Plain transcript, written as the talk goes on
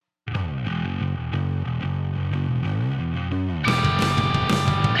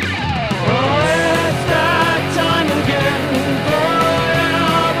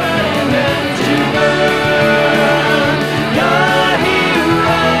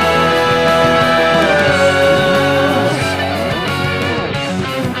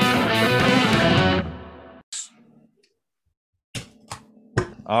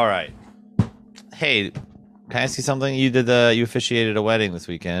Hey, can I ask you something? You officiated a wedding this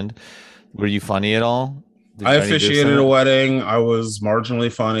weekend. Were you funny at all? Did you I try any jokes officiated a on it? wedding. I was marginally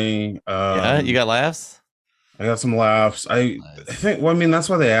funny. Yeah, you got laughs? I got some laughs. I Nice. think. Well, I mean, that's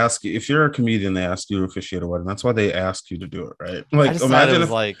why they ask you. If you're a comedian, they ask you to officiate a wedding. That's why they ask you to do it, right? I Like, just thought it imagine was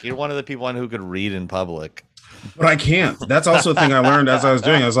if. like you're one of the people who could read in public. But I can't. That's also a thing I learned as I was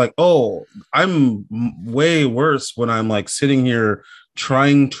doing. I was like, oh, way worse when I'm like sitting here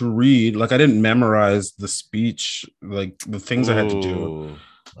trying to read. Like, I didn't memorize the speech, like the things I had to do. Ooh,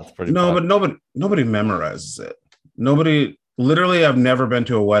 that's pretty No, but fucked. nobody memorizes it. Nobody literally I've never been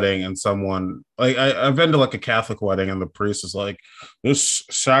to a wedding and someone like I've been to like a Catholic wedding and the priest is like this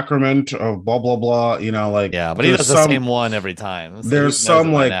sacrament of blah blah blah, like Yeah, but he does the same one every time, so he there's knows it some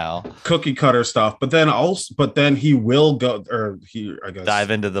by like now. cookie cutter stuff, but then he will go or he I guess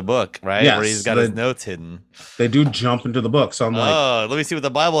Dive into the book, right? Where he's yes, got his notes hidden. they do jump into the book. So I'm like, Oh, let me see what the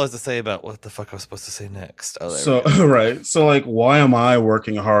Bible has to say about what the fuck I was supposed to say next. Oh, there we so go. right. So like why am I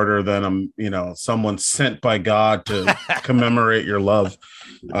working harder than someone sent by God to commemorate your love?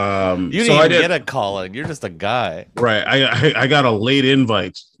 You So didn't I even did get a calling. You're just a guy. right. I got a late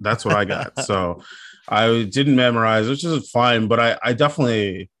invite. That's what I got. So I didn't memorize, which is fine, but I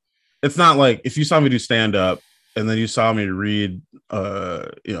definitely it's not like if you saw me do stand up and then you saw me read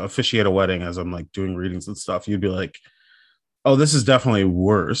officiate a wedding as I'm like doing readings and stuff, you'd be like, oh, this is definitely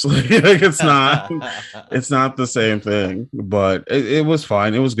worse. Like it's not the same thing, but it was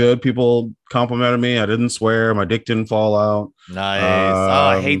fine. It was good. People complimented me. I didn't swear. My dick didn't fall out. Nice.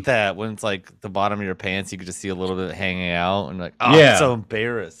 Oh, I hate Um, that when it's like the bottom of your pants, you could just see a little bit hanging out, and like, oh, I'm yeah, so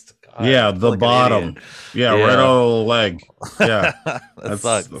embarrassed. God, yeah, I feel the like an idiot. bottom. Yeah, right Yeah, on the leg. Yeah, that that's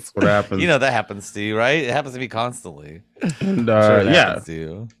sucks. what happens. That happens to you, right? It happens to me constantly. And I'm sure it yeah, happens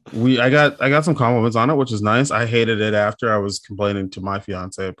to you. I got some compliments on it, which is nice. I hated it after I was complaining to my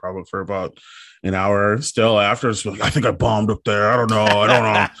fiance probably for about an hour still after. It's like, I think I bombed up there. I don't know. I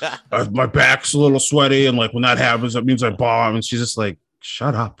don't know. My back's a little sweaty. And like when that happens, that means I bomb. And she's just like,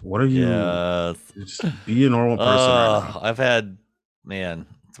 shut up. What are you? Yes. Just be a normal person right now. I've had, man,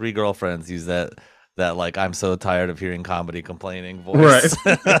 three girlfriends use that like I'm so tired of hearing comedy complaining Right. voice.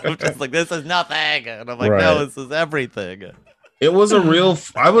 I'm just like, this is nothing. And I'm like, no, Right. this is everything. It was a real,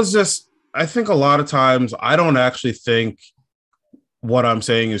 I think a lot of times I don't actually think what I'm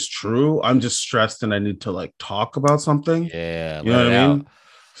saying is true. I'm just stressed and I need to like talk about something. Yeah, You know let what it I out. mean?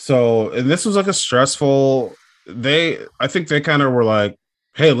 So, and this was like a stressful. I think they kind of were like,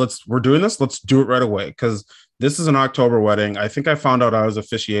 "Hey, we're doing this. Let's do it right away." Because this is an October wedding. I think I found out I was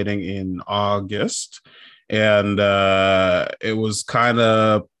officiating in August, and it was kind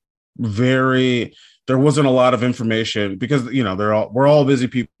of very. There wasn't a lot of information because we're all busy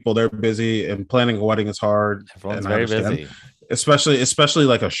people. They're busy, and planning a wedding is hard, Everyone's and I very understand, busy. especially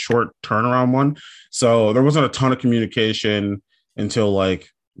like a short turnaround one. So there wasn't a ton of communication until like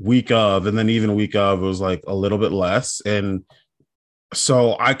week of, and then even week of it was like a little bit less. And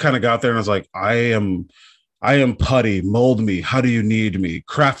so I kind of got there and I was like, I am putty, mold me, how do you need me,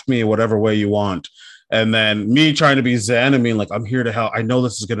 craft me whatever way you want. And then me trying to be zen and being like, I'm here to help. I know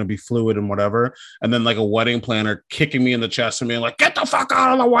this is going to be fluid and whatever. And then like a wedding planner kicking me in the chest and being like, get the fuck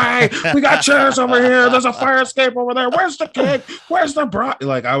out of the way. We got chairs over here. There's a fire escape over there. Where's the cake? Where's the bride?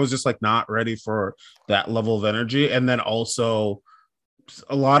 Like I was just like not ready for that level of energy. And then also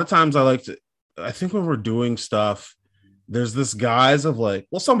a lot of times I think when we're doing stuff, there's this guise of like,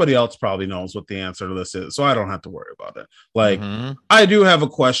 well, somebody else probably knows what the answer to this is, so I don't have to worry about it. Like, Mm-hmm. I do have a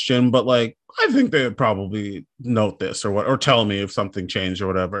question, but like, I think they would probably note this or tell me if something changed or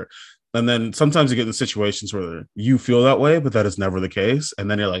whatever. And then sometimes you get in situations where you feel that way, but that is never the case.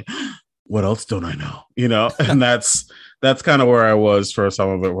 And then you're like, what else don't I know? And that's kind of where I was for some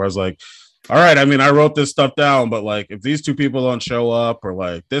of it, where I was like, all right, I mean, I wrote this stuff down, but like if these two people don't show up or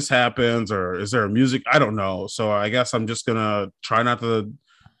like this happens or is there a music? I don't know. So I guess I'm just gonna try not to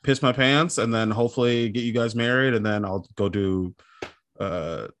piss my pants and then hopefully get you guys married and then I'll go do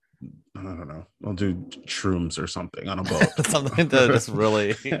uh I don't know. I'll do shrooms or something on a boat. Something to just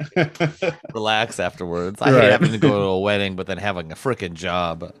really relax afterwards. I hate Right. having to go to a wedding, but then having a freaking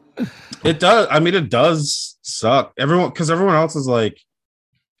job. It does. I mean, it does suck. Because everyone else is like,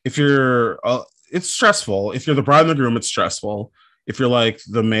 if you're it's stressful. If you're the bride and the groom, it's stressful. If you're like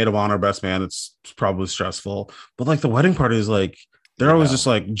the maid of honor best man, it's probably stressful. But like the wedding party is like they're You always know. just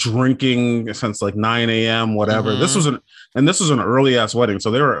like drinking since like 9 a.m. whatever. Mm-hmm. This was an early ass wedding.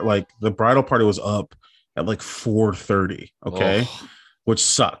 So they were like the bridal party was up at like 4:30. Okay. Oh, Which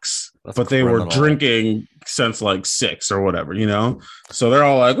sucks. that's But they were criminal. drinking since like 6 or whatever. So they're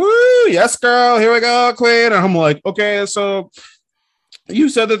all like, woo, yes, girl, here we go, queen. And I'm like, okay, so You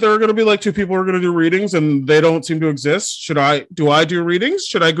said that there are going to be like two people who are going to do readings and they don't seem to exist. Do I do readings?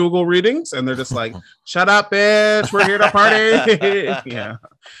 Should I Google readings? And they're just like, shut up, bitch. We're here to party. Yeah.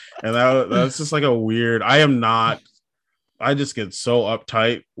 And that's just like a weird, I just get so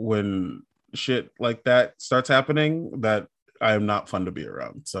uptight when shit like that starts happening that I am not fun to be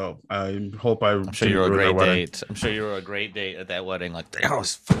around. So I hope I'm sure you're a great date. I'm sure you were a great date at that wedding. Like, they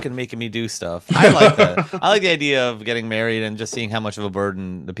was fucking making me do stuff. I like that. I like the idea of getting married and just seeing how much of a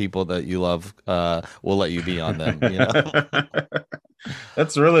burden the people that you love will let you be on them. You know?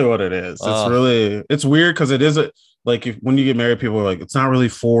 That's really what it is. It's weird because it isn't like when you get married, people are like, it's not really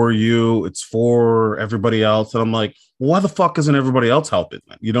for you, it's for everybody else. And I'm like, well, why the fuck isn't everybody else helping?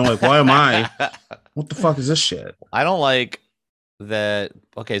 You know, like, why am I? What the fuck is this shit? I don't like that.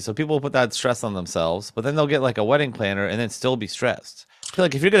 Okay, so people put that stress on themselves, but then they'll get like a wedding planner and then still be stressed. I feel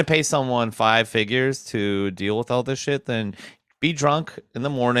like if you're gonna pay someone 5 figures to deal with all this shit, then be drunk in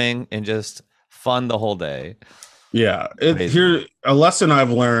the morning and just fun the whole day. Yeah, here a lesson I've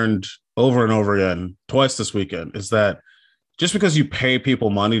learned over and over again, twice this weekend, is that just because you pay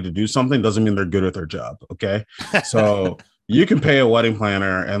people money to do something doesn't mean they're good at their job. Okay, so you can pay a wedding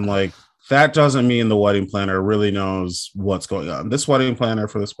planner, and like that doesn't mean the wedding planner really knows what's going on. This wedding planner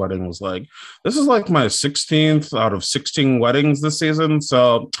for this wedding was like, this is like my 16th out of 16 weddings this season,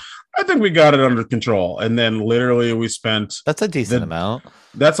 so I think we got it under control. And then literally we spent, that's a decent amount.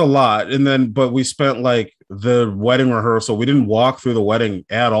 That's a lot. And then, but we spent like the wedding rehearsal. We didn't walk through the wedding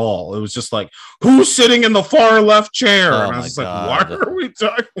at all. It was just like, who's sitting in the far left chair? Oh, and I was just like, why are we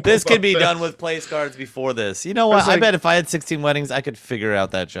talking this could be done with place cards before this. You know what? I bet if I had 16 weddings, I could figure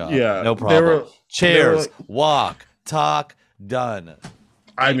out that job. Yeah. No problem. Chairs, walk, talk, done.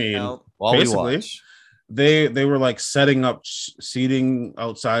 I mean, basically, they were like setting up seating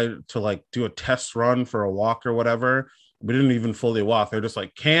outside to like do a test run for a walk or whatever. We didn't even fully walk. They're just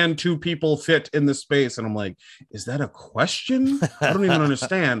like, can 2 people fit in this space? And I'm like, is that a question? I don't even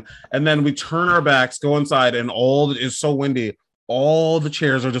understand. And then we turn our backs, go inside, and it's so windy. All the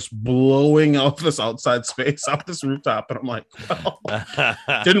chairs are just blowing out this outside space, off this rooftop. And I'm like, well,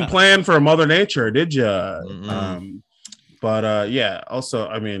 didn't plan for Mother Nature, did you? Yeah, also,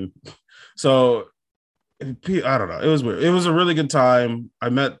 I mean, so I don't know. It was weird. It was a really good time. I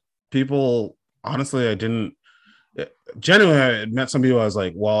met people. Honestly, I met some people. I was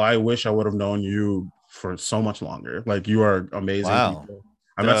like, well, I wish I would have known you for so much longer. Like, you are amazing. Wow. People.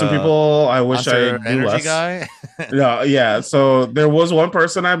 I met some people I wish I knew less. Guy? Yeah. So there was one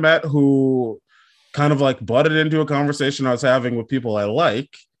person I met who kind of like butted into a conversation I was having with people I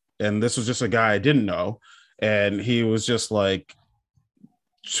like. And this was just a guy I didn't know. And he was just like,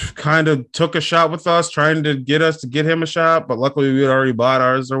 kind of took a shot with us, trying to get us to get him a shot. But luckily we had already bought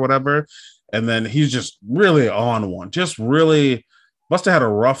ours or whatever. And then he's just really on one, just really must have had a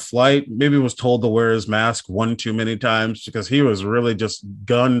rough flight. Maybe was told to wear his mask one too many times, because he was really just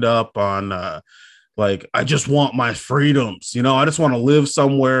gunned up on like, I just want my freedoms. You know, I just want to live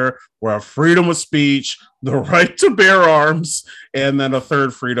somewhere where I have freedom of speech, the right to bear arms, and then a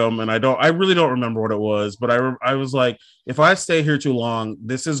third freedom. And I really don't remember what it was, but I was like, if I stay here too long,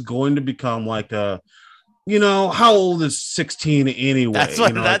 this is going to become like a, you know, how old is 16 anyway? That's what,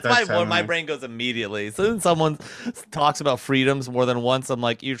 you know, that's why my brain goes immediately. So then someone talks about freedoms more than once, I'm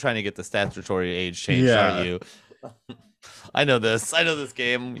like, you're trying to get the statutory age changed, aren't you? I know this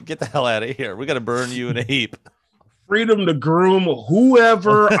game. Get the hell out of here. We got to burn you in a heap. Freedom to groom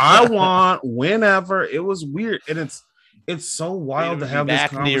whoever I want, whenever. It was weird, and it's so wild to have these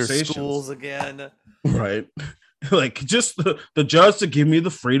conversations. Schools again, right? Like, just the judge to give me the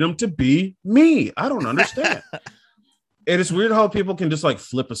freedom to be me. I don't understand. And it's weird how people can just like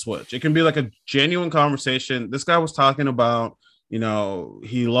flip a switch. It can be like a genuine conversation. This guy was talking about, you know,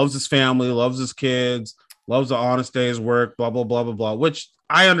 he loves his family, loves his kids, loves the honest day's work, blah, blah, blah, blah, blah, which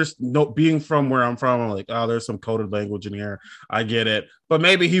I understand. No, being from where I'm from, I'm like, oh, there's some coded language in here. I get it. But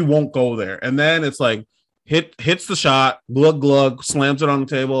maybe he won't go there. And then it's like, hits the shot, glug glug, slams it on the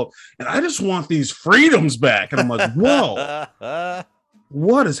table, and I just want these freedoms back. And I'm like, whoa,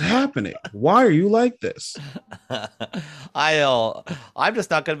 what is happening? Why are you like this? I'm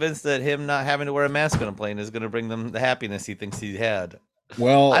just not convinced that him not having to wear a mask on a plane is going to bring them the happiness he thinks he had.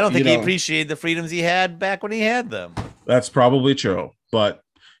 Well, I don't think he appreciated the freedoms he had back when he had them. That's probably true, but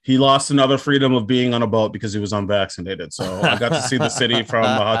he lost another freedom of being on a boat because he was unvaccinated. So I got to see the city from the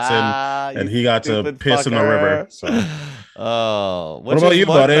Hudson, and he got to piss in the river. So. Oh, what about you,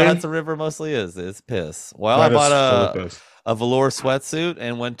 buddy? The Hudson River mostly is piss. Well, I bought a velour sweatsuit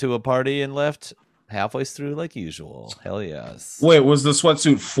and went to a party and left halfway through like usual. Hell yes. Wait, was the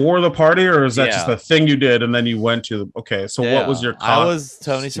sweatsuit for the party, or is that just Yeah. a thing you did and then you went to the? Okay, so what was Yeah, your I was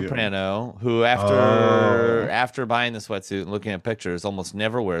Tony costume? Soprano, who Oh. after buying the sweatsuit and looking at pictures, almost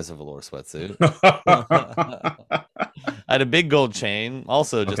never wears a velour sweatsuit. I had a big gold chain,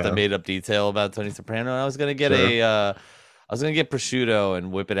 also just a Okay, made up detail about Tony Soprano. And I was gonna get sure. I was gonna get prosciutto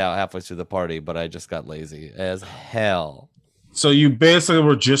and whip it out halfway through the party, but I just got lazy as hell. So you basically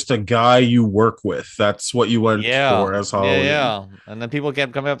were just a guy you work with. That's what you went Yeah, for as yeah, Halloween. yeah. And then people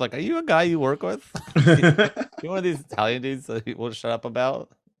kept coming up like, "Are you a guy you work with? you one of these Italian dudes that people shut up about?"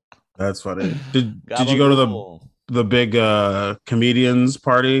 That's funny. Did you go to Gabagool. the big comedians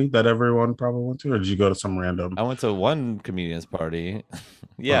party that everyone probably went to, or did you go to some random? I went to one comedian's party.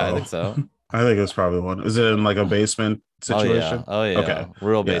 Yeah, I Oh, think so. I think it was probably one. Is it in like a basement Oh yeah, situation? oh Okay, yeah,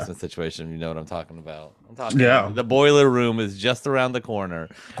 real yeah, basement situation. You know what I'm talking about. I'm talking yeah. the boiler room is just around the corner.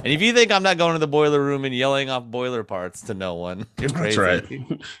 And if you think I'm not going to the boiler room and yelling off boiler parts to no one, you're That's right. crazy.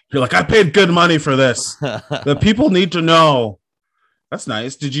 You're like, I paid good money for this. The people need to know. That's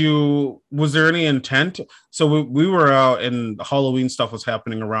nice. Was there any intent? So we were out and Halloween stuff was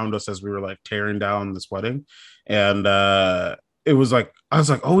happening around us as we were like tearing down this wedding. And it was like, I was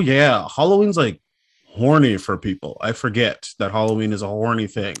like, oh yeah, Halloween's like horny for people. I forget that Halloween is a horny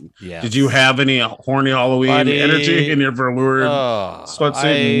thing. Did you Yes. have any horny Halloween energy Buddy, in your velour sweatsuit and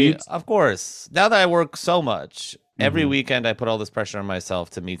I meat? of course. Now that I work so much, every Mm-hmm. weekend I put all this pressure on myself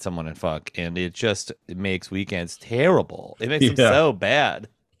to meet someone and fuck, and it makes weekends terrible. It makes them Yeah. so bad.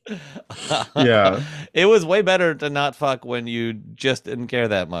 Yeah. It was way better to not fuck when you just didn't care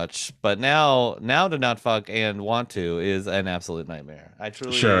that much, but now to not fuck and want to is an absolute nightmare. I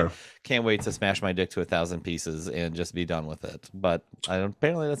truly Sure. can't wait to smash my dick to 1,000 pieces and just be done with it. But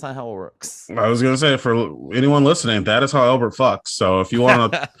apparently that's not how it works. I was gonna say for anyone listening, that is how Albert fucks. So if you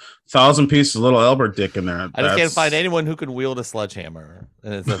want a 1,000 pieces of little Albert dick in there, I just can't find that's anyone who can wield a sledgehammer,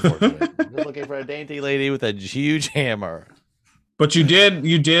 and it's unfortunate. I'm just looking for a dainty lady with a huge hammer. But you did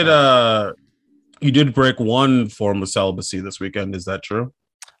break one form of celibacy this weekend. Is that true?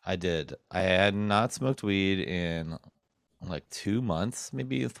 I did. I had not smoked weed in like 2 months,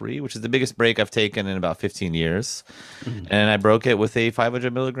 maybe 3, which is the biggest break I've taken in about 15 years. Mhm. And I broke it with a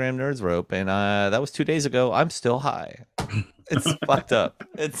 500 milligram nerds rope, and that was 2 days ago. I'm still high. It's fucked up.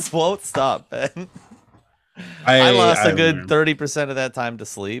 It won't stop, man. I lost a good 30% of that time to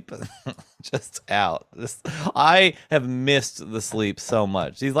sleep. Just out. I have missed the sleep so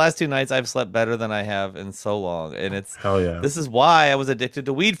much. These last 2 nights I've slept better than I have in so long. And Hell yeah. this is why I was addicted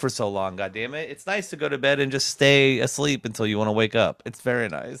to weed for so long. God damn it. It's nice to go to bed and just stay asleep until you want to wake up. It's very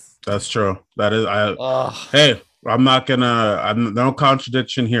nice. That's true. That is Ugh. hey, I'm no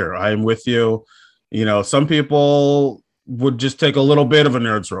contradiction here. I am with you. You know, some people would just take a little bit of a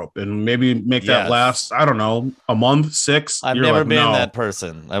nerds rope and maybe make that Yes. last, I don't know, a month, 6. I've You're never like, been no. that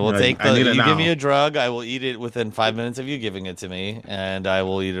person. I will Like, take I need it you give me now. a drug, I will eat it within 5 minutes of you giving it to me, and I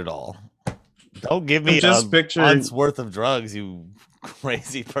will eat it all. Don't give I'm me just a picturing month's worth of drugs, you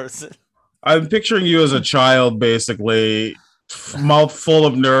crazy person. I'm picturing you as a child, basically, mouth full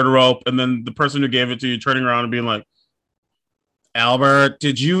of nerd rope, and then the person who gave it to you turning around and being like, Albert,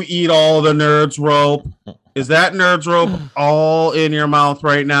 did you eat all the nerds rope? Is that nerds rope all in your mouth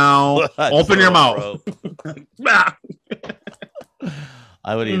right now? Open your mouth. Ah,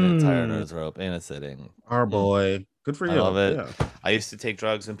 I would eat an entire nose rope in a sitting. our boy. Good for you. I love it. Yeah. I used to take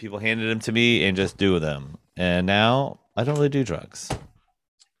drugs when people handed them to me and just do them. And now I don't really do drugs.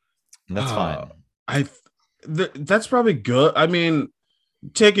 And that's fine. That's probably good. I mean,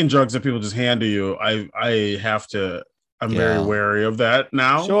 taking drugs that people just hand to you, I have to. I'm very Yeah. wary of that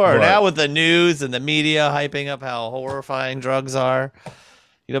now. Sure. but- Now with the news and the media hyping up how horrifying drugs are,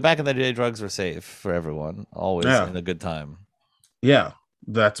 back in the day, drugs were safe for everyone, always Yeah. in a good time. Yeah,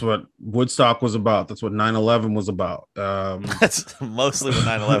 that's what Woodstock was about. That's what 9/11 was about. That's mostly what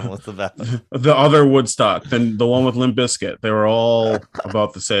 9/11 was about. The other Woodstock, then the one with Limp Bizkit, they were all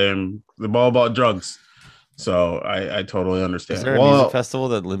about the same. They're all about drugs. So I totally understand. Is there a music festival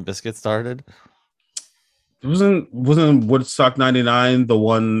that Limp Bizkit started? Wasn't Woodstock 99 the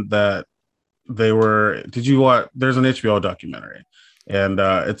one that they were? Did you watch? There's an HBO documentary, and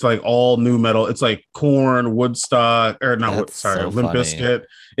it's like all new metal. It's like Korn, Woodstock, or not? That's Sorry, so Limp funny. Bizkit.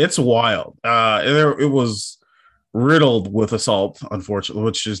 It's wild. It was riddled with assault, unfortunately,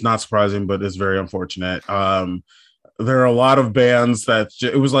 which is not surprising, but is very unfortunate. There are a lot of bands that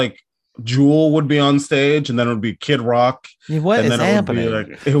it was like Jewel would be on stage, and then it would be Kid Rock. What and is then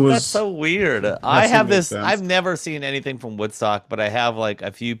happening? it was That's so weird. I have makes this. sense. I've never seen anything from Woodstock, but I have like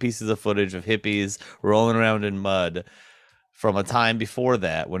a few pieces of footage of hippies rolling around in mud from a time before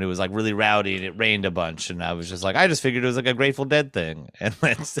that when it was like really rowdy and it rained a bunch, and I was just like, I just figured it was like a Grateful Dead thing, and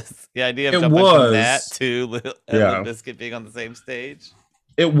it's just the idea of It jumping from that was, to Limp yeah. Bizkit being on the same stage.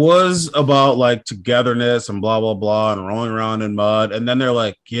 It was about like togetherness and blah blah blah and rolling around in mud, and then they're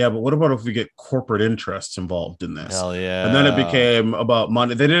like, yeah, but what about if we get corporate interests involved in this? Hell And then it yeah. became about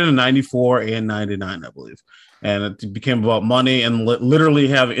money. They did it in 94 and 99, I believe, and it became about money and literally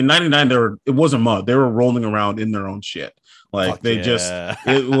have in 99 it wasn't mud, they were rolling around in their own shit. Like Fuck they just yeah.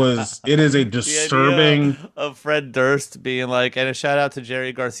 it is a The disturbing idea of Fred Durst being like, and a shout out to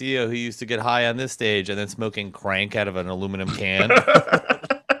Jerry Garcia, who used to get high on this stage and then smoking crank out of an aluminum can.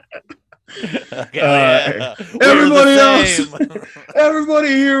 Like, yeah. Everybody else, everybody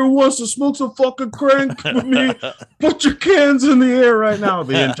here who wants to smoke some fucking crank with me, put your cans in the air right now.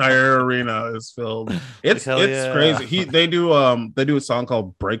 The entire arena is filled. It's yeah. crazy. They do a song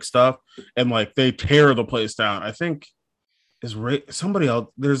called Break Stuff, and like they tear the place down. I think is somebody else.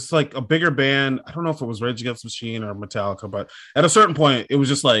 There's like a bigger band. I don't know if it was Rage Against the Machine or Metallica, but at a certain point, it was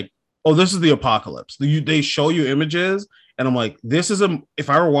just like, oh, this is the apocalypse. They show you images. And I'm like, this is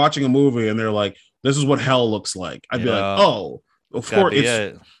if I were watching a movie and they're like, this is what hell looks like, I'd be like, oh, of course,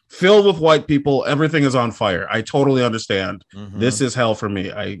 it's filled with white people. Everything is on fire. I totally understand. Mm-hmm. This is hell for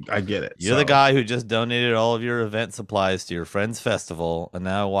me. I get it. You're the guy who just donated all of your event supplies to your friend's festival and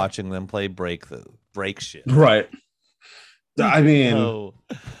now watching them play break shit. Right. I mean,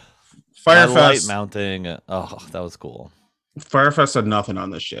 Firefest. Light mounting. Oh, that was cool. Firefest had nothing on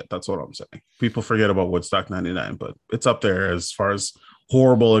this shit. That's what I'm saying. People forget about Woodstock 99, but it's up there as far as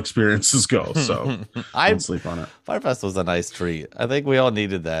horrible experiences go. So I don't sleep on it. Firefest was a nice treat. I think we all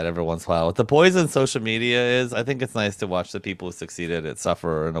needed that every once in a while. What the poison social media is, I think it's nice to watch the people who succeeded at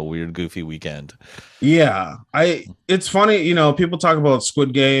suffer in a weird, goofy weekend. Yeah. It's funny, you know, people talk about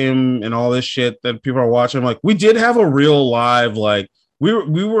Squid Game and all this shit that people are watching. Like, we did have a real live, like,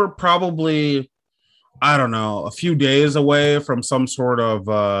 we were probably, I don't know, a few days away from some sort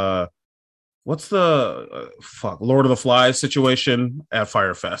of what's the Lord of the Flies situation at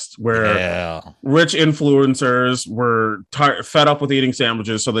Firefest, where rich influencers were fed up with eating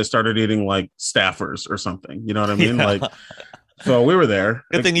sandwiches, so they started eating like staffers or something. You know what I mean? Like, so we were there.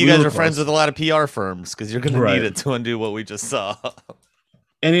 Good thing you guys are friends with a lot of PR firms, because you're going to need it to undo what we just saw.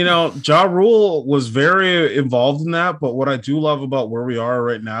 And, you know, Ja Rule was very involved in that. But what I do love about where we are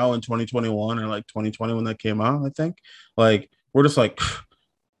right now in 2021 or like 2020 when that came out, I think, like, we're just like,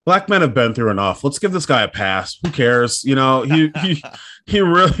 black men have been through enough. Let's give this guy a pass. Who cares? You know, he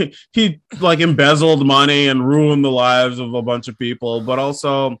like embezzled money and ruined the lives of a bunch of people. But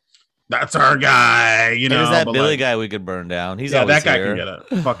also, that's our guy, you know. There's that Billy guy we could burn down. He's that guy here. can get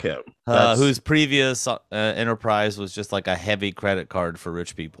it. Fuck him. Whose previous enterprise was just like a heavy credit card for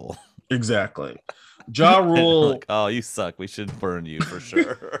rich people. Exactly. Ja Rule. Like, oh, you suck. We should burn you for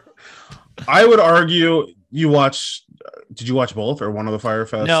sure. I would argue you watch. Did you watch both or one of the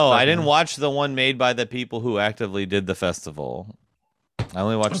Firefest? No, I didn't watch the one made by the people who actively did the festival. I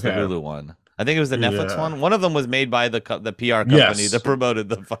only watched the Hulu one. I think it was the Netflix one. One of them was made by the PR company that promoted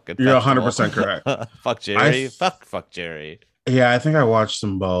the fucking festival. You're 100% correct. Fuck Jerry. Fuck Jerry. Yeah, I think I watched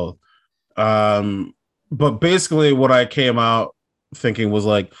them both. But basically what I came out thinking was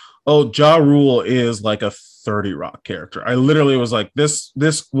like, oh, Ja Rule is like a 30 Rock character. I literally was like, this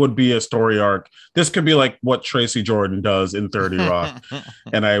would be a story arc. This could be like what Tracy Jordan does in 30 Rock.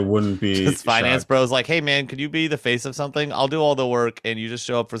 And I wouldn't be just finance bros like, hey man, could you be the face of something? I'll do all the work and you just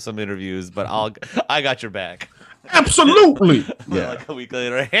show up for some interviews, but I got your back. Absolutely. Yeah. Like a week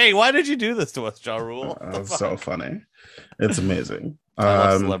later, hey, why did you do this to us, Ja Rule? That's so funny. It's amazing. I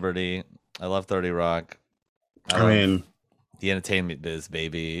love celebrity. I love 30 Rock. I mean, the entertainment biz,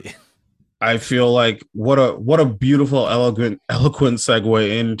 baby. I feel like what a beautiful, eloquent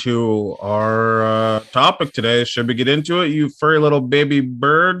segue into our topic today. Should we get into it, you furry little baby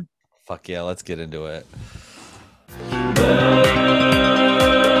bird? Fuck yeah, let's get into it.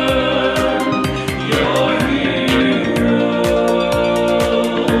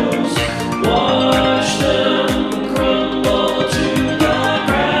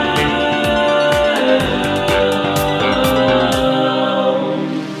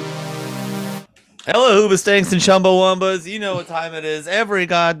 Hello, Hoobastanks and Chumbawambas. You know what time it is. Every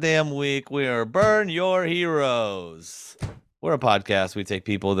goddamn week, we are Burn Your Heroes. We're a podcast. We take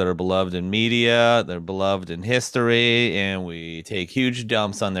people that are beloved in media, they're beloved in history, and we take huge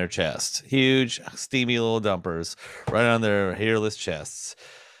dumps on their chest. Huge, steamy little dumpers right on their hairless chests.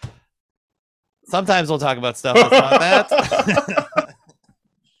 Sometimes we'll talk about stuff that's not that.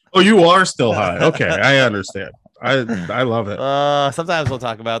 Oh, you are still high. Okay, I understand. I love it. Sometimes we'll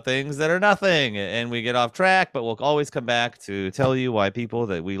talk about things that are nothing and we get off track, but we'll always come back to tell you why people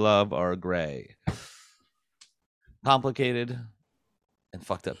that we love are gray, complicated, and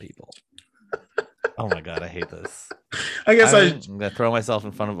fucked up people. Oh my God, I hate this. I guess I'm gonna throw myself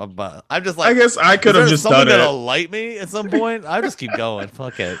in front of a butt. I'm just like, I guess I could have just done gonna it. light me at some point. I just keep going.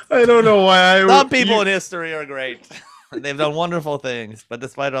 Fuck it. I don't know why. Some people in history are great. They've done wonderful things, but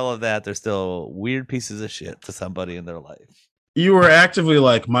despite all of that, they're still weird pieces of shit to somebody in their life. You were actively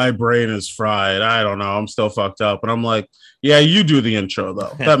like, my brain is fried. I don't know. I'm still fucked up. And I'm like, yeah, you do the intro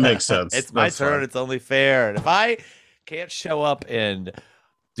though. That makes sense. It's my That's turn. fine. It's only fair. And if I can't show up and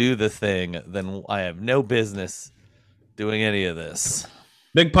do the thing, then I have no business doing any of this.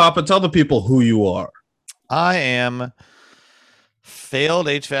 Big Papa, tell the people who you are. I am failed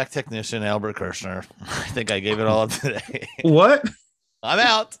HVAC technician Albert Kirshner. I think I gave it all up today. What? I'm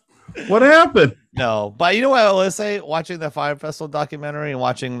out. What happened? No, but you know what I will say? Watching the Fire Festival documentary and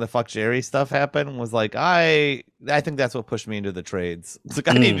watching the Fuck Jerry stuff happen was like, I think that's what pushed me into the trades. It's like,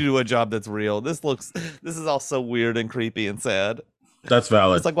 I need to do a job that's real. This is all so weird and creepy and sad. That's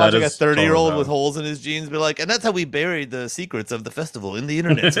valid. It's like watching a 30-year-old totally with holes in his jeans be like, and that's how we buried the secrets of the festival in the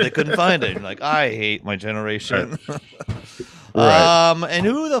internet so they couldn't find it. And like, I hate my generation. Right. And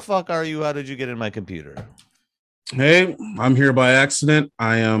who the fuck are you? How did you get in my computer? Hey, I'm here by accident.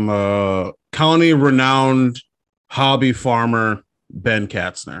 I am a county renowned hobby farmer, Ben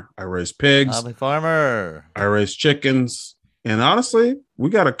Katzner. I raise pigs. I'm a farmer. I raise chickens. And honestly,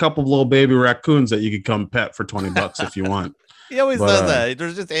 we got a couple of little baby raccoons that you could come pet for $20 if you want. He always does that.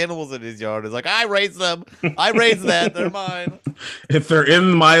 There's just animals in his yard. It's like, I raise them. I raise that. They're mine. If they're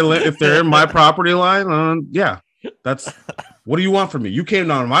in my property line, yeah, that's. What do you want from me? You came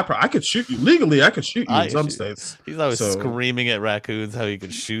down to my property. I could shoot you legally. I could shoot you in some states. He's always screaming at raccoons how he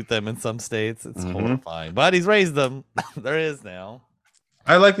could shoot them in some states. It's horrifying, but he's raised them. There is now.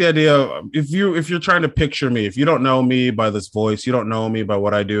 I like the idea of, if you're trying to picture me, if you don't know me by this voice, you don't know me by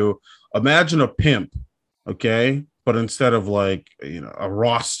what I do. Imagine a pimp, okay? But instead of like, a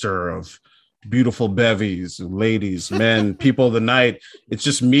roster of beautiful bevies, ladies, men, people of the night, it's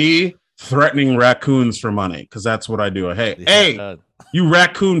just me threatening raccoons for money, because that's what I do. Hey, you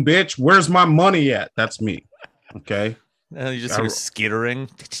raccoon bitch, where's my money at? That's me. Okay. And you just hear skittering.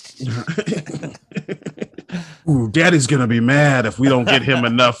 Ooh, daddy's gonna be mad if we don't get him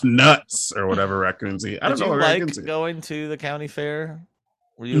enough nuts or whatever raccoons eat. I don't know. Like going to the county fair?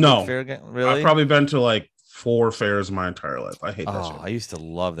 Were you no fair really? I've probably been to like 4 fairs my entire life. I hate that shit. I used to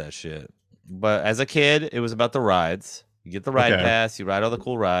love that shit. But as a kid, it was about the rides. You get the ride pass, you ride all the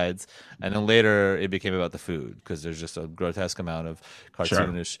cool rides, and then later it became about the food, because there's just a grotesque amount of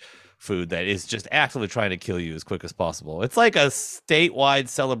cartoonish food that is just actively trying to kill you as quick as possible. It's like a statewide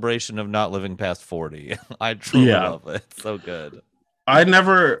celebration of not living past 40. I truly love it. It's so good.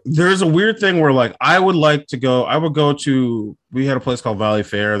 There's a weird thing where like I would go to, we had a place called Valley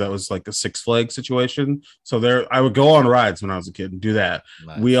Fair that was like a Six Flags situation. So I would go on rides when I was a kid and do that.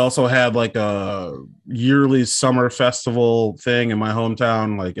 Nice. We also had like a yearly summer festival thing in my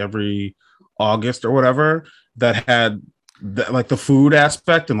hometown, like every August or whatever, that had like the food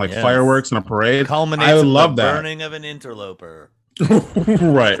aspect and like fireworks and a parade. I would love that. Burning of an interloper.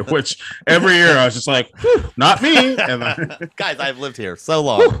 Right, which every year I was just like, not me. And guys, I've lived here so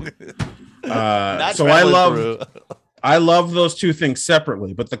long. So I love those two things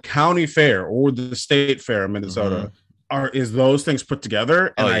separately, but the county fair or the state fair in Minnesota is those things put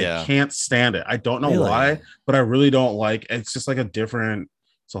together, and I can't stand it. I don't know why, but I really don't like. It's just like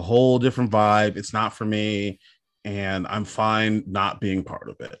it's a whole different vibe. It's not for me, and I'm fine not being part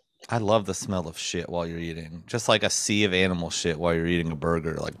of it. I love the smell of shit while you're eating. Just like a sea of animal shit while you're eating a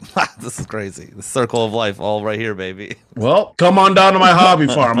burger. Like, this is crazy. The circle of life all right here, baby. Well, come on down to my hobby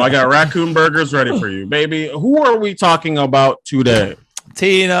farm. I got raccoon burgers ready for you, baby. Who are we talking about today?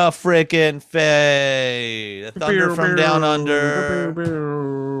 Tina frickin' Fey. The Thunder from Down Under.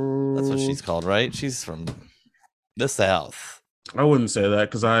 That's what she's called, right? She's from the South. I wouldn't say that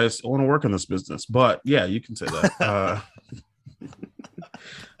because I want to work in this business. But yeah, you can say that.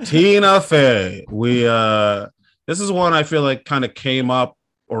 Tina Fey. This is one I feel like kind of came up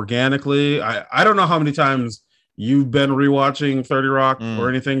organically. I don't know how many times you've been rewatching 30 Rock or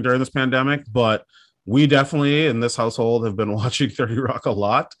anything during this pandemic, but we definitely in this household have been watching 30 Rock a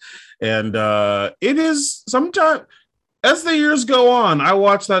lot. And it is sometimes, as the years go on, I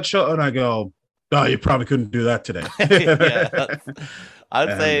watch that show and I go, oh, you probably couldn't do that today.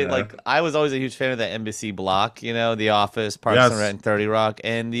 I'd say, like, I was always a huge fan of that NBC block, The Office, Parks and Rec, and 30 Rock.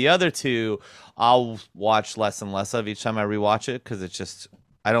 And the other two, I'll watch less and less of each time I rewatch it, because it's just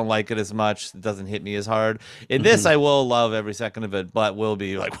I don't like it as much. It doesn't hit me as hard. In this, Mhm. I will love every second of it, but will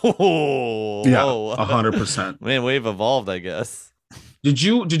be like, whoa, Yeah, whoa. 100%. Man, we've evolved, I guess. Did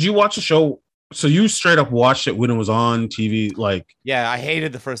you watch the show? So you straight up watched it when it was on TV? Like, Yeah, I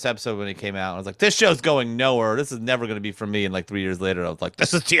hated the first episode when it came out. I was like, this show's going nowhere. This is never going to be for me. And like 3 years later, I was like,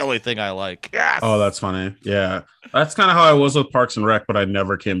 this is the only thing I like. oh, Yes. that's funny. Yeah, that's kind of how I was with Parks and Rec, but I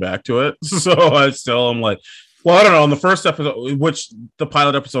never came back to it. So I still am like, well, I don't know. On the first episode, which the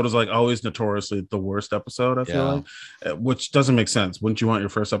pilot episode is like always notoriously the worst episode, I feel Yeah. like, which doesn't make sense. Wouldn't you want your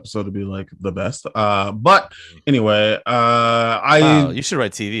first episode to be like the best? But anyway, Wow, you should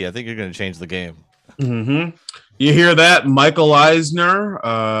write TV. I think you're going to change the game. Mhm. You hear that, Michael Eisner?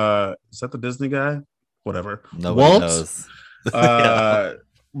 Is that the Disney guy? Whatever. Nobody Walt? knows. Uh,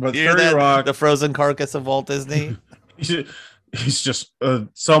 but You hear 30 that? Rock, The frozen carcass of Walt Disney. he's just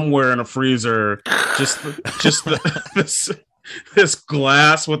somewhere in a freezer. Just this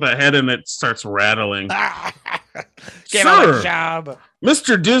glass with a head in it starts rattling. Give him Sir, a job.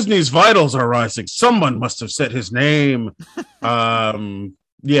 Mr. Disney's vitals are rising. Someone must have said his name.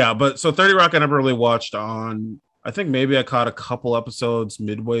 Yeah, but so 30 Rock I never really watched on. I think maybe I caught a couple episodes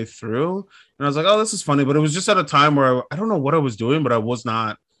midway through, and I was like, "Oh, this is funny," but it was just at a time where I don't know what I was doing, but I was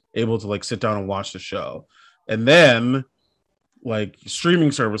not able to like sit down and watch the show. And then like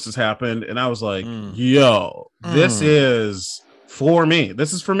streaming services happened, and I was like, "Yo, this is for me.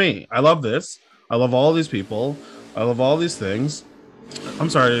 This is for me. I love this. I love all these people. I love all these things." I'm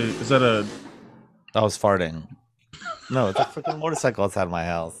sorry, is that a? I was farting. No, it's a freaking motorcycle outside my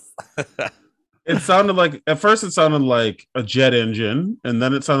house. It sounded like at first it sounded like a jet engine, and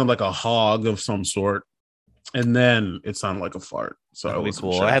then it sounded like a hog of some sort, and then it sounded like a fart. So That'd it be was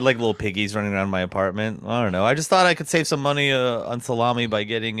cool. Sure. I had like little piggies running around my apartment. I don't know. I just thought I could save some money on salami by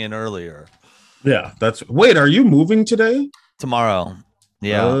getting in earlier. Yeah, that's. Wait, are you moving today? Tomorrow.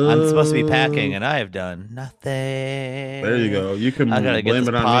 Yeah, I'm supposed to be packing, and I have done nothing. There you go. You can I gotta get blame this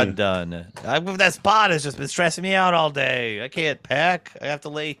it on pod me. done. This pod has just been stressing me out all day. I can't pack. I have to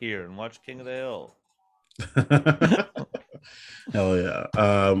lay here and watch King of the Hill. Hell yeah.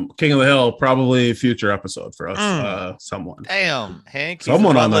 King of the Hill, probably future episode for us. Someone. Damn, Hank.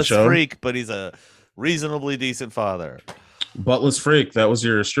 Someone on that that show. freak, but he's a reasonably decent father. Buttless Freak. That was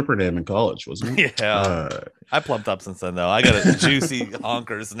your stripper name in college, wasn't it? Yeah. I plumped up since then, though. I got a juicy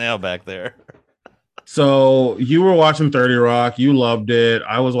honkers now back there. So you were watching 30 Rock. You loved it.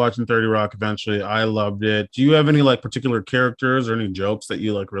 I was watching 30 Rock eventually. I loved it. Do you have any like particular characters or any jokes that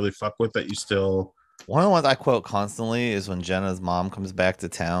you like really fuck with that you still? One of the ones I quote constantly is when Jenna's mom comes back to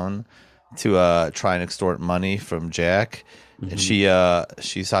town to try and extort money from Jack. And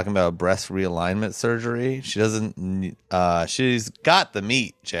she's talking about breast realignment surgery. She doesn't. She's got the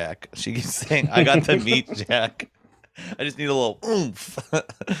meat, Jack. She keeps saying, "I got the meat, Jack. I just need a little oomph."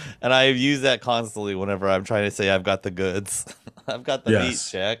 And I use that constantly whenever I'm trying to say I've got the goods. I've got the meat,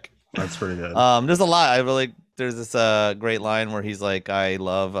 Jack. That's pretty good. There's a lot. I really. There's this great line where he's like, I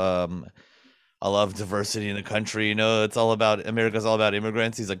love diversity in the country. You know, America's all about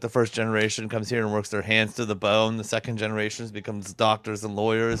immigrants. He's like, the first generation comes here and works their hands to the bone. The second generation becomes doctors and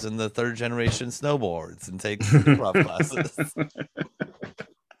lawyers. And the third generation snowboards and takes improv classes.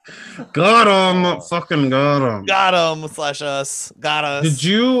 Got him. Fucking got him. Got him / us. Got us. Did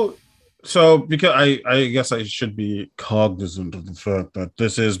you? So, because I guess I should be cognizant of the fact that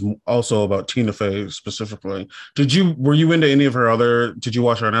this is also about Tina Fey specifically. Were you into any of her other? Did you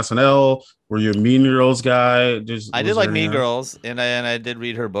watch her on SNL? Were you a Mean Girls guy? I did like Mean Girls, and I did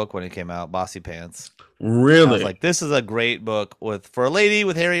read her book when it came out, Bossy Pants. Really? I was like, this is a great book for a lady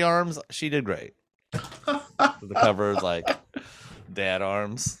with hairy arms. She did great. The cover is like dad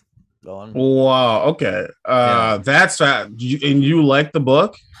arms going. Wow. Okay. That's that. And you like the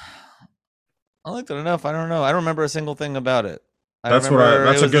book? I liked it enough. I don't know. I don't remember a single thing about it. That's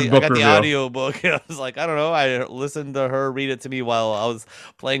a good book I got review. the audio book. I was like, I don't know. I listened to her read it to me while I was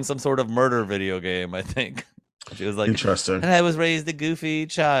playing some sort of murder video game, I think. She was like, interesting. And I was raised a goofy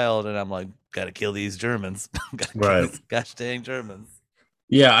child, and I'm like, gotta kill these Germans. Right. Gosh dang Germans.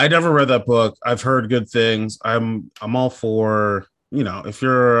 Yeah, I never read that book. I've heard good things. I'm all for, if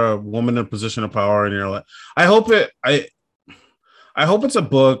you're a woman in a position of power and you're like, I hope it's a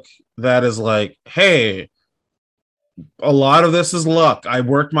book that is like, hey, a lot of this is luck. I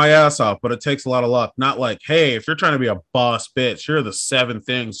worked my ass off, but it takes a lot of luck. Not like, hey, if you're trying to be a boss bitch, here are the 7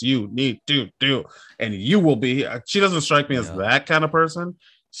 things you need to do, and you will be. She doesn't strike me as that kind of person.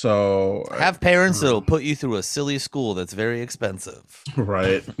 So have parents that'll put you through a silly school that's very expensive.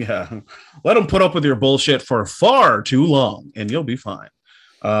 Right. Yeah. Let them put up with your bullshit for far too long, and you'll be fine.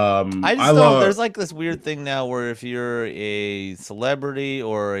 I I just don't. love There's like this weird thing now where if you're a celebrity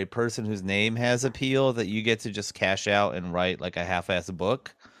or a person whose name has appeal, that you get to just cash out and write like a half-ass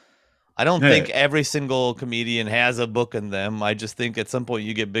book. I don't think hey, every single comedian has a book in them. I just think at some point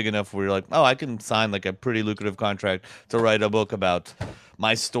you get big enough where you're like, oh, I can sign like a pretty lucrative contract to write a book about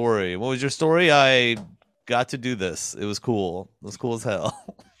my story. What was your story? I got to do this. It was cool. It was cool as hell.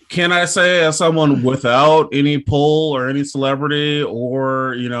 can I say, as someone without any pull or any celebrity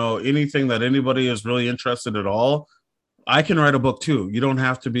or anything that anybody is really interested at all, I can write a book too. You don't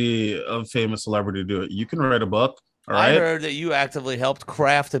have to be a famous celebrity to do it. You can write a book. All I right. heard that you actively helped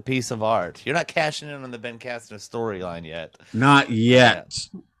craft a piece of art. You're not cashing in on the Ben Castner storyline yet. Not Yeah. yet.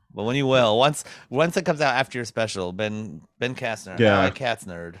 But when you will, once it comes out after your special, Ben Castner, how I Yeah. Cats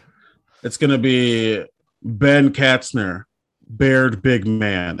nerd. It's gonna be Ben Katzner, Baird Big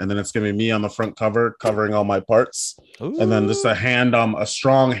Man, and then it's gonna be me on the front cover covering all my parts, and then just Ooh, a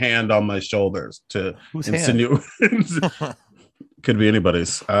strong hand on my shoulders to whose hand? insinuate. Could be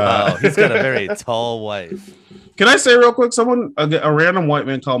anybody's. Wow, he's got a very tall wife. Can I say real quick? A random white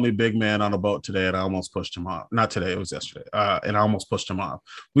man called me big man on a boat today, and I almost pushed him off. Not today, it was yesterday, and I almost pushed him off.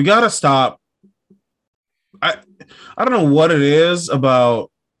 We gotta stop. I I don't know what it is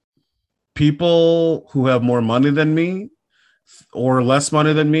about people who have more money than me, or less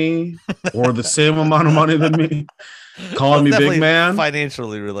money than me, or the same amount of money than me, calling me big man.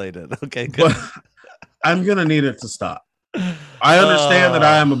 Financially related. Okay, good. But I'm gonna need it to stop. I understand that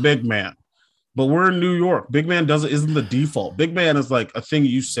I am a big man, but we're in New York. Big man isn't the default. Big man is like a thing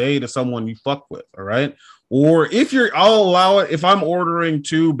you say to someone you fuck with, all right? Or I'll allow it if I'm ordering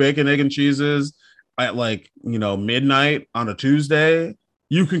 2 bacon, egg, and cheeses at midnight on a Tuesday.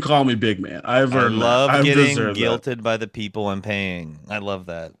 You can call me big man. I love getting guilted that by the people I'm paying. I love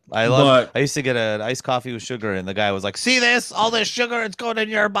that. I used to get an iced coffee with sugar, and the guy was like, "See this? All this sugar, it's going in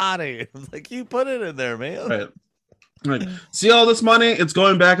your body." I was like, "You put it in there, man." Right. Like, see all this money? It's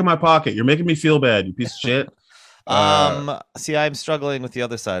going back in my pocket. You're making me feel bad, you piece of shit. See, I'm struggling with the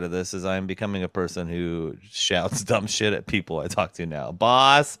other side of this. Is I'm becoming a person who shouts dumb shit at people I talk to now.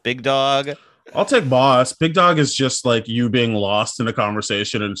 Boss, big dog. I'll take boss. Big dog is just like you being lost in a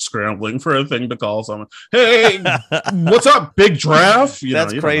conversation and scrambling for a thing to call someone. Hey, what's up, big draft?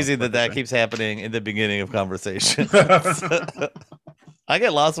 That's crazy that keeps happening in the beginning of conversations. I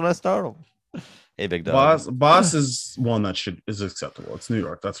get lost when I start them. Hey, big dog. Boss is one that is acceptable. It's New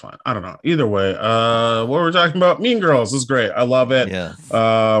York. That's fine. I don't know. Either way, what we're talking about, Mean Girls is great. I love it. Yeah.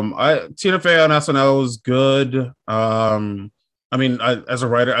 Tina Fey on SNL is good. As a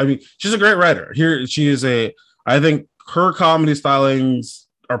writer, she's a great writer. I think her comedy stylings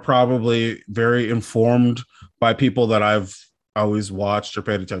are probably very informed by people that I've always watched or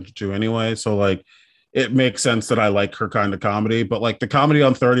paid attention to anyway. So like, it makes sense that I like her kind of comedy, but like the comedy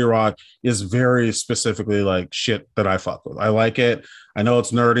on 30 Rock is very specifically like shit that I fuck with. I like it. I know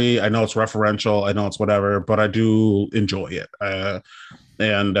it's nerdy. I know it's referential. I know it's whatever, but I do enjoy it.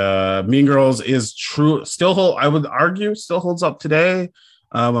 And Mean Girls is true. I would argue still holds up today.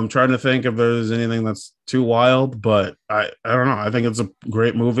 I'm trying to think if there's anything that's too wild, but I don't know. I think it's a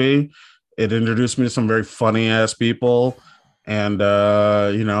great movie. It introduced me to some very funny ass people. And,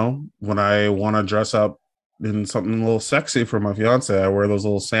 when I want to dress up in something a little sexy for my fiance, I wear those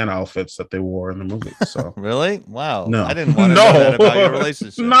little Santa outfits that they wore in the movie. So really? Wow. No. I didn't want to know that about your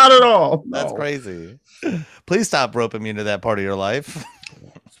relationship. Not at all. No. That's crazy. Please stop roping me into that part of your life.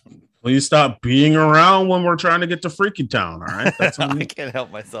 Please stop being around when we're trying to get to Freaky Town. All right. I can't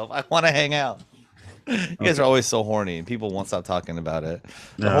help myself. I want to hang out. You guys are always so horny, and people won't stop talking about it.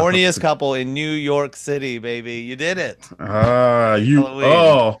 The horniest couple in New York City, baby. You did it.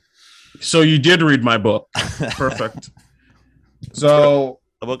 So you did read my book. Perfect. So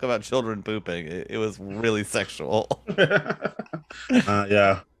a book about children pooping. It was really sexual.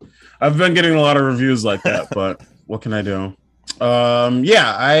 Yeah. I've been getting a lot of reviews like that, but what can I do? So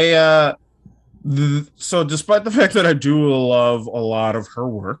despite the fact that I do love a lot of her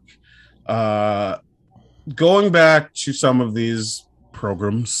work, going back to some of these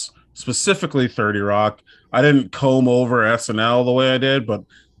programs, specifically 30 Rock, I didn't comb over SNL the way I did, but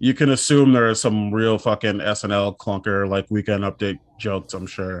you can assume there are some real fucking SNL clunker like Weekend Update jokes, I'm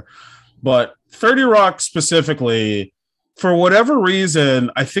sure. But 30 Rock specifically, for whatever reason,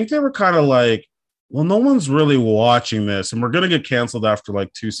 I think they were kind of like, well, no one's really watching this, and we're going to get canceled after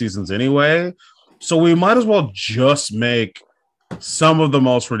like 2 seasons anyway. So we might as well just make some of the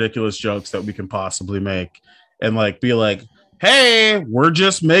most ridiculous jokes that we can possibly make and like be like, hey, we're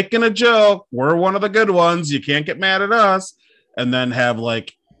just making a joke. We're one of the good ones. You can't get mad at us. And then have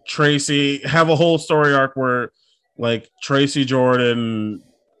like Tracy have a whole story arc where like Tracy Jordan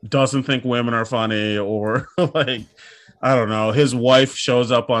doesn't think women are funny, or like, I don't know, his wife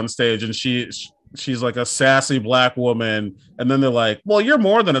shows up on stage and she's like a sassy black woman, and then they're like, well, you're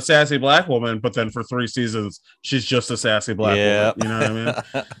more than a sassy black woman, but then for 3 seasons she's just a sassy black woman. Yeah. You know what I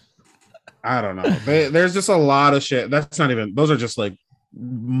mean? I don't know. There's just a lot of shit. That's not even, those are just like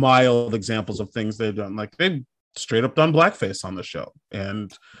mild examples of things they've done. Like they've straight up done blackface on the show.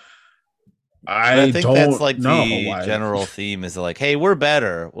 And I think don't that's like know the why. general theme is like, hey, we're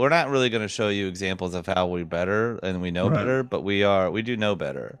better. We're not really going to show you examples of how we're better and we know Right. better, but we do know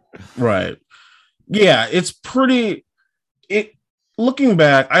better. Right. Yeah, it's pretty. It looking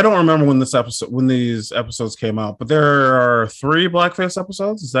back, I don't remember when these episodes came out, but there are 3 blackface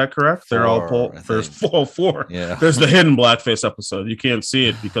episodes. Is that correct? They're all 4, there's 4. Yeah. There's the hidden blackface episode. You can't see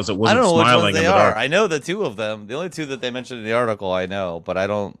it because it I wasn't don't know which smiling ones in they the are. dark. I know the 2 of them. The only 2 that they mentioned in the article I know, but I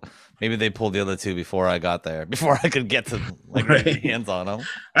don't. Maybe they pulled the other 2 before I got there, before I could get to like Right. get my hands on them.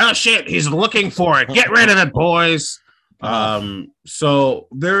 Oh shit, he's looking for it. Get rid of it, boys. So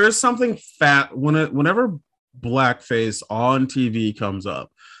there is something fat whenever blackface on TV comes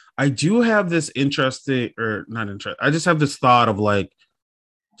up. I do have this interesting, or not interest. I just have this thought of like,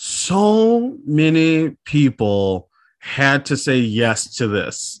 so many people had to say yes to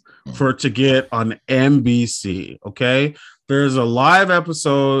this for it to get on NBC. Okay. There's a live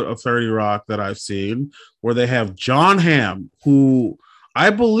episode of 30 Rock that I've seen where they have John Hamm, who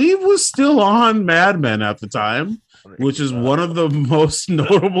I believe was still on Mad Men at the time, which is one of the most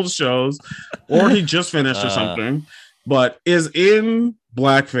notable shows, or he just finished or something, but is in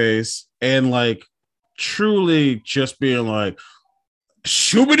blackface and like truly just being like,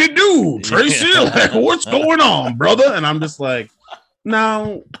 shoobity doo, Tracy, like, what's going on, brother? And I'm just like,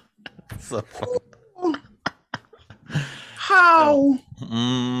 now, So, how?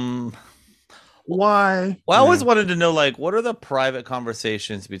 Why? Well, I always wanted to know, like, what are the private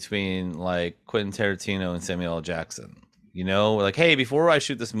conversations between like Quentin Tarantino and Samuel L. Jackson? You know, like, hey, before I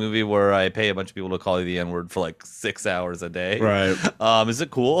shoot this movie where I pay a bunch of people to call you the N-word for like 6 hours a day, Right? Is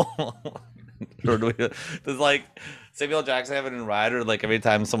it cool? Or does like Samuel L. Jackson have it in Rider? Like every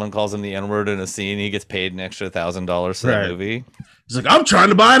time someone calls him the N-word in a scene, he gets paid an extra $1,000 for that movie. He's like, I'm trying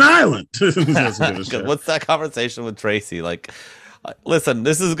to buy an island. What's that conversation with Tracy? Like, listen,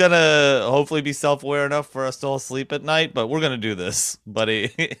 this is gonna hopefully be self-aware enough for us to all sleep at night, but we're gonna do this,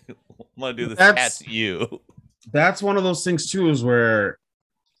 buddy. I'm gonna do this at you. That's one of those things too, is where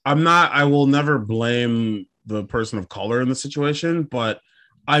I will never blame the person of color in the situation, but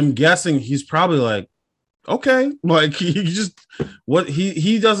I'm guessing he's probably like, okay, like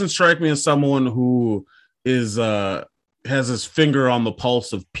he doesn't strike me as someone who is has his finger on the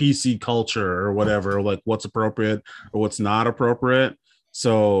pulse of PC culture or whatever, like what's appropriate or what's not appropriate.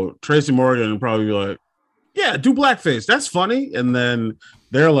 So Tracy Morgan would probably be like, yeah, do blackface, that's funny. And then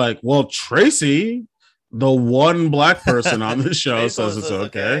they're like, well, Tracy, the one black person on the show, says it's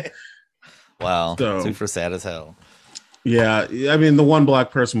okay. Wow, super sad as hell. Yeah, I mean, the one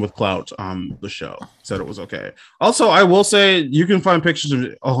black person with clout on the show said it was okay. Also, I will say you can find pictures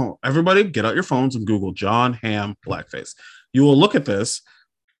of everybody get out your phones and Google John Hamm blackface. You will look at this.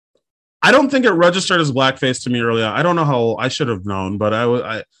 I don't think it registered as blackface to me earlier. I don't know how I should have known, but I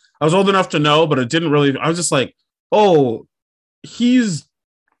was old enough to know, but it didn't really. I was just like, oh,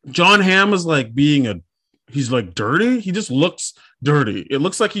 John Hamm is like he's like dirty. He just looks dirty. It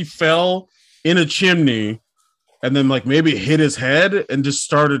looks like he fell in a chimney and then like maybe hit his head and just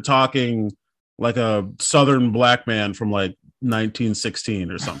started talking like a Southern black man from like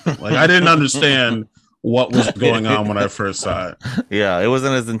 1916 or something. Like I didn't understand what was going on when I first saw it. Yeah, it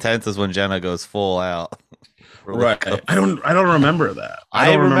wasn't as intense as when Jenna goes full out. Right. I don't remember that.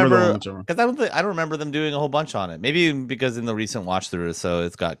 I don't remember because I don't remember them doing a whole bunch on it. Maybe because in the recent watch through, so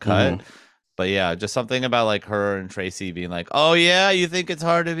it's got cut. Mm-hmm. But yeah, just something about like her and Tracy being like, "Oh yeah, you think it's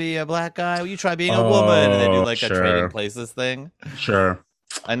hard to be a black guy? Well, you try being a woman," and they do like a trading places thing. Sure.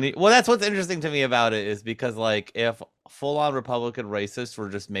 And that's what's interesting to me about it is because like if full-on Republican racists were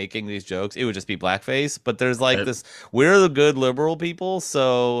just making these jokes, it would just be blackface. But there's like this: we're the good liberal people,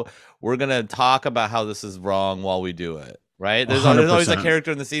 so we're gonna talk about how this is wrong while we do it. Right? There's always a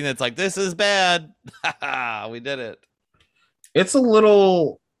character in the scene that's like, "This is bad. We did it." It's a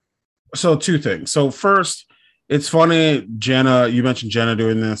little. So 2 things. So first, it's funny, Jenna, you mentioned Jenna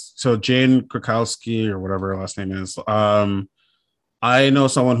doing this. So Jane Krakowski or whatever her last name is. I know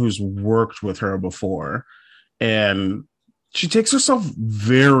someone who's worked with her before, and she takes herself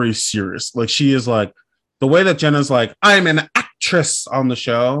very serious. Like she is like the way that Jenna's like, I'm an actress on the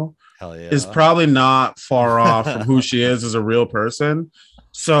show. Hell yeah. Is probably not far off from who she is as a real person.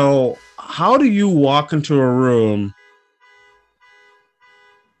 So how do you walk into a room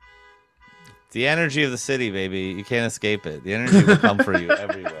The energy of the city, baby. You can't escape it. The energy will come for you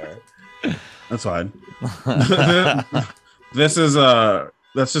everywhere. That's fine. This is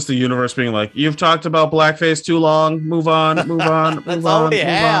that's just the universe being like, you've talked about blackface too long. Move on, move on, move That's on. all we move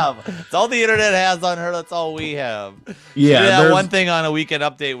have. on. It's all the internet has on her. That's all we have. She Yeah, did that there's one thing on a Weekend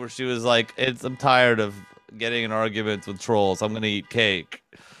Update where she was like, I'm tired of getting in arguments with trolls. I'm gonna eat cake.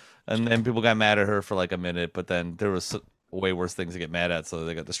 And then people got mad at her for like a minute, but then there was way worse things to get mad at, so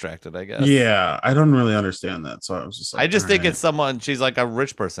they got distracted, I guess. yeah. I don't really understand that, so I was just like, I just all think right. it's someone. She's like a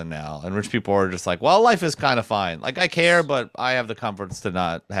rich person now, and rich people are just like, well, life is kind of fine. Like I care, but I have the comforts to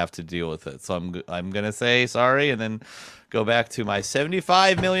not have to deal with it. So I'm gonna say sorry, and then go back to my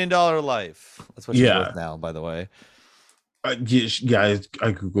 $75 million life. That's what she's Yeah. worth now, by the way. Yeah,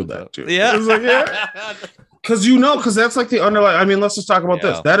 I googled that too. Yeah, I was like, yeah. Because that's like the underlying. I mean, let's just talk about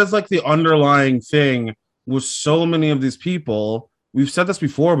this. Yeah. That is like the underlying thing with so many of these people. We've said this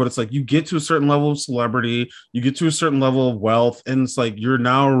before, but it's like you get to a certain level of celebrity, you get to a certain level of wealth, and it's like you're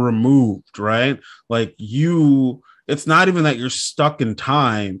now removed, right? Like it's not even that you're stuck in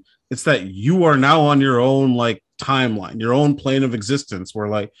time, it's that you are now on your own like timeline, your own plane of existence, where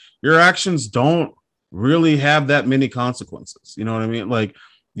like your actions don't really have that many consequences. You know what I mean? Like,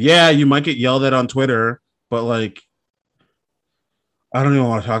 yeah, you might get yelled at on Twitter, but like, I don't even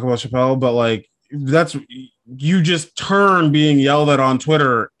want to talk about Chappelle, but like, that's you just turn being yelled at on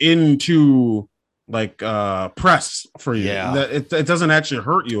Twitter into like press for you. Yeah. That it doesn't actually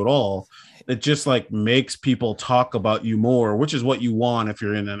hurt you at all. It just like makes people talk about you more, which is what you want if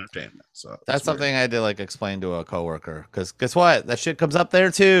you're in entertainment. So That's something I had to like explain to a coworker, because guess what? That shit comes up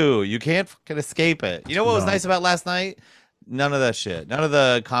there too. You can't fucking escape it. You know what was No. nice about last night? None of that shit. None of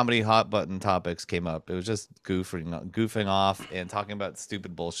the comedy hot button topics came up. It was just goofing off and talking about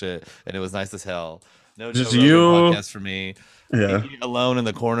stupid bullshit, and it was nice as hell. No Just Joe Rogan you. podcast for me. Yeah. Me alone in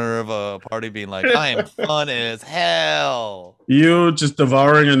the corner of a party, being like, "I am fun as hell." You just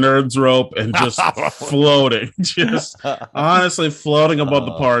devouring a nerd's rope and just floating, just honestly floating above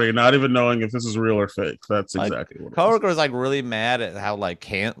the party, not even knowing if this is real or fake. That's exactly what it is. Coworker was like really mad at how like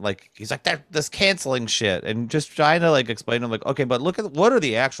he's like this canceling shit, and just trying to like explain to him like, okay, but look at what are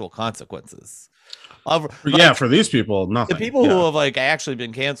the actual consequences of Yeah, for these people, nothing. the people Yeah. who have like actually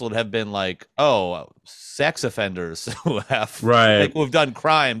been canceled have been like, oh, sex offenders who have Right. like who've done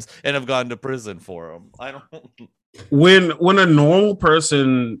crimes and have gone to prison for them. I don't. When a normal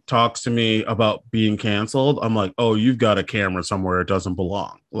person talks to me about being canceled, I'm like, oh, you've got a camera somewhere it doesn't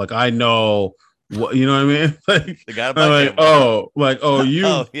belong. Like I know what, you know what I mean? Like They got I'm like, you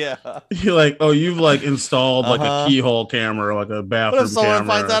oh yeah. you're like, oh, you've like installed like Uh-huh. a keyhole camera, like a bathroom. What if someone camera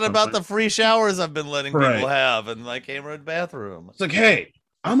finds or out about something. the free showers I've been letting Right. people have in my camera and bathroom? It's like, hey,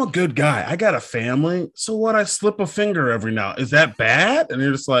 I'm a good guy. I got a family. So what? I slip a finger every now. Is that bad? And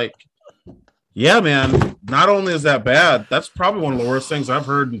you're just like, yeah, man. Not only is that bad, that's probably one of the worst things I've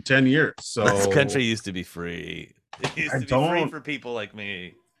heard in 10 years. So This country used to be free. It used I to be free don't- for people like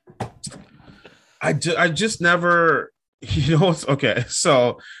me. I just never, you know, it's okay.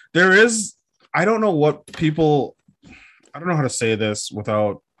 So there is, I don't know what people, I don't know how to say this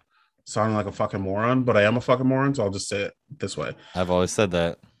without sounding like a fucking moron, but I am a fucking moron. So I'll just say it this way. I've always said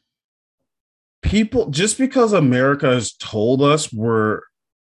that. People, just because America has told us or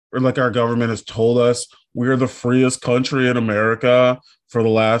like our government has told us we're the freest country in America for the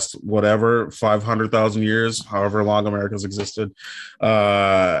last whatever 500,000 years, however long America's existed,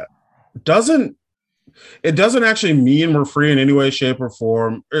 doesn't actually mean we're free in any way, shape, or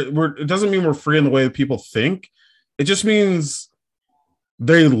form. It doesn't mean we're free in the way that people think. It just means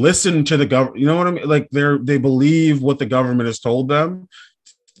they listen to the government. You know what I mean? Like they believe what the government has told them.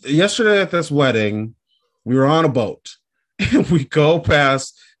 Yesterday at this wedding, we were on a boat and we go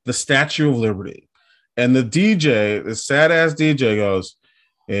past the Statue of Liberty, and the DJ, the sad ass DJ, goes,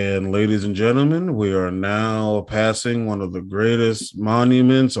 "And ladies and gentlemen, we are now passing one of the greatest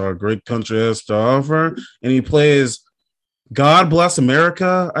monuments our great country has to offer." And he plays "God Bless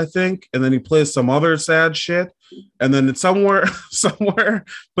America," I think, and then he plays some other sad shit, and then it's somewhere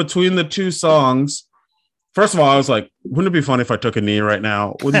between the two songs. First of all, I was like, wouldn't it be funny if I took a knee right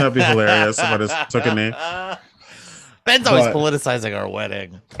now? Wouldn't that be hilarious if I just took a knee? Ben's always But- politicizing our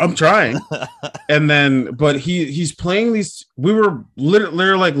wedding. I'm trying. And then, but he's playing these. We were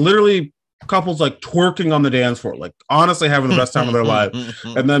literally couples like twerking on the dance floor, like honestly having the best time of their life.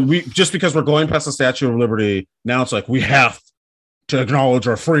 And then we, just because we're going past the Statue of Liberty, now it's like we have to acknowledge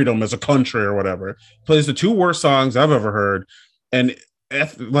our freedom as a country or whatever. Plays the two worst songs I've ever heard, and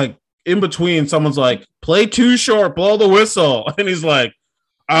like in between, someone's like, "Play Too Short, blow the whistle," and he's like,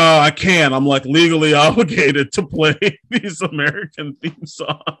 I can. I'm like legally obligated to play these American theme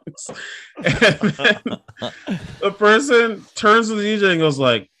songs. And then the person turns to the DJ and goes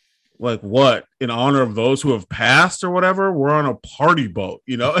like what? In honor of those who have passed or whatever? We're on a party boat,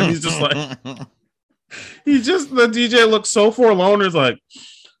 you know? And he's just like, the DJ looks so forlorn. He's like,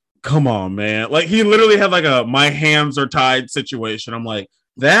 come on, man. Like he literally had like a my hands are tied situation. I'm like,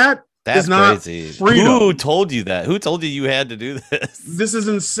 that's is not crazy. Freedom. Who told you that? Who told you had to do this? This is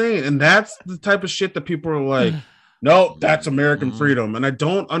insane. And that's the type of shit that people are like, no, that's American freedom. And I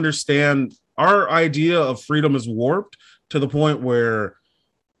don't understand. Our idea of freedom is warped to the point where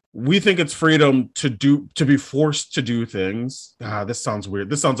we think it's freedom to be forced to do things. This sounds weird.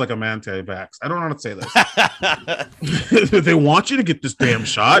 This sounds like a anti-vax. I don't know how to say this. They want you to get this damn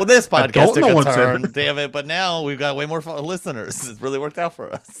shot. Well, this podcast took a turn, damn it. But now we've got way more listeners. It's really worked out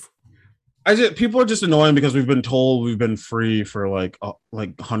for us. People are just annoying because we've been told we've been free for like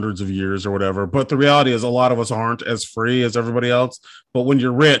hundreds of years or whatever. But the reality is a lot of us aren't as free as everybody else. But when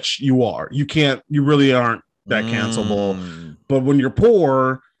you're rich, you are. You really aren't that cancelable. But when you're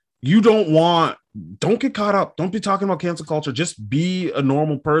poor, you don't get caught up. Don't be talking about cancel culture. Just be a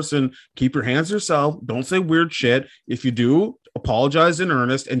normal person. Keep your hands to yourself. Don't say weird shit. If you do, apologize in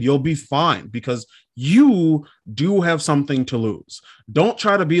earnest and you'll be fine because you do have something to lose. Don't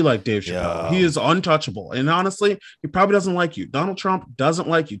try to be like Dave Chappelle. He is untouchable. And honestly, he probably doesn't like you. Donald Trump doesn't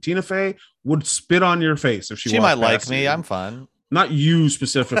like you. Tina Fey would spit on your face if she might like me. I'm fine. Not you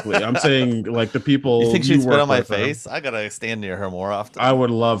specifically. I'm saying like the people. You think she'd spit on my face? I gotta stand near her more often. I would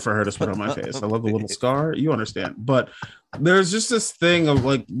love for her to spit on my face. I love the little scar. You understand. But there's just this thing of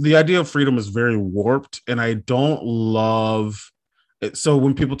like the idea of freedom is very warped, and I don't love it. So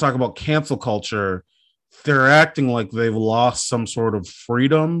when people talk about cancel culture, they're acting like they've lost some sort of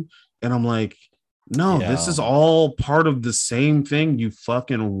freedom, and I'm like, no, this is all part of the same thing, you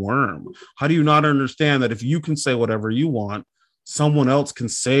fucking worm. How do you not understand that if you can say whatever you want, someone else can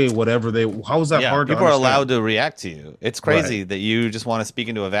say whatever they. How is that hard to understand? People are allowed to react to you. It's crazy that you just want to speak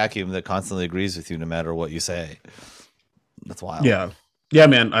into a vacuum that constantly agrees with you no matter what you say. That's wild. Yeah,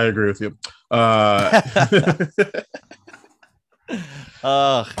 man, I agree with you. But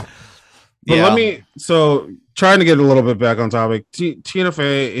let me. So trying to get a little bit back on topic. Tina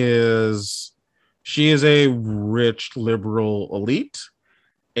Fey is a rich liberal elite.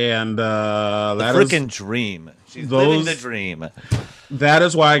 And that is freaking dream. She's living the dream. That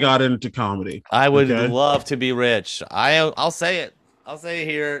is why I got into comedy. I would love to be rich. I'll say it. I'll say it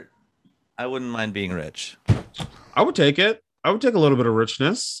here. I wouldn't mind being rich. I would take it. I would take a little bit of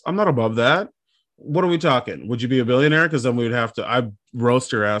richness. I'm not above that. What are we talking? Would you be a billionaire? Because then we'd have to. I'd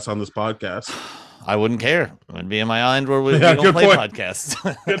roast your ass on this podcast. I wouldn't care. I'd be in my island where we don't play podcasts.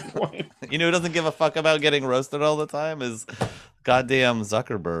 Good point. You know who doesn't give a fuck about getting roasted all the time is goddamn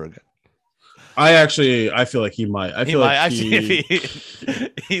Zuckerberg. I feel like he might.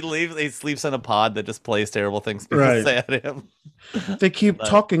 He sleeps in a pod that just plays terrible things people say at him. They keep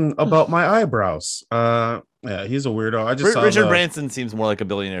talking about my eyebrows. Yeah, he's a weirdo. I just Richard Branson seems more like a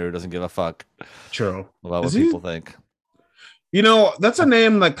billionaire who doesn't give a fuck. True. About what people think. You know, that's a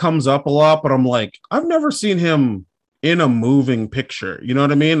name that comes up a lot, but I'm like, I've never seen him in a moving picture. You know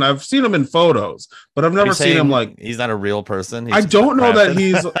what I mean? I've seen him in photos, but I've never seen him like. He's not a real person. I don't know that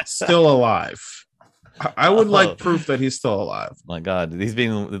he's still alive. I would like proof that he's still alive. My God, he's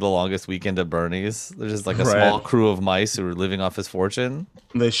being the longest weekend at Bernie's. There's just like a small crew of mice who are living off his fortune.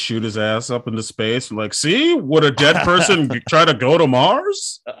 They shoot his ass up into space. And like, see, would a dead person try to go to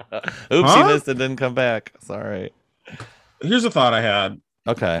Mars? Oops, he missed and didn't come back. Sorry. Here's a thought I had.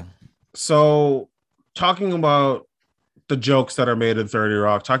 Okay. So talking about the jokes that are made in 30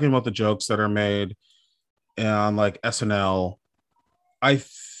 Rock, talking about the jokes that are made on like SNL, I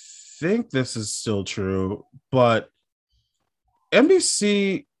think this is still true, but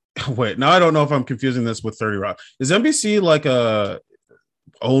NBC, wait, now I don't know if I'm confusing this with 30 Rock. Is NBC like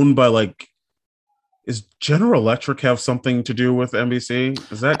owned by like, is General Electric have something to do with NBC?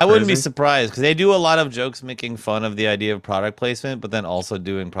 Is that crazy? I wouldn't be surprised because they do a lot of jokes making fun of the idea of product placement, but then also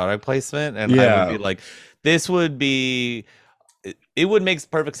doing product placement. And I would be like, this would be, it would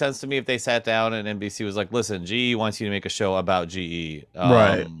make perfect sense to me if they sat down and NBC was like, listen, GE wants you to make a show about GE.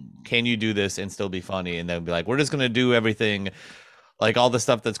 Right. Can you do this and still be funny? And they'd be like, we're just going to do everything, like all the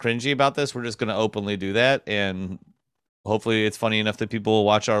stuff that's cringy about this. We're just going to openly do that. And hopefully it's funny enough that people will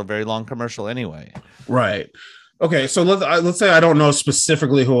watch our very long commercial anyway. Right. Okay. So let's say I don't know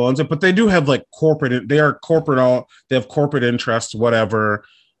specifically who owns it, but they do have like corporate, they have corporate interests, whatever.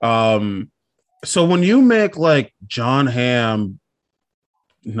 So when you make like John Hamm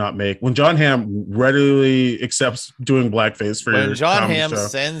not make when John Hamm readily accepts doing blackface for When your John comedy Hamm show.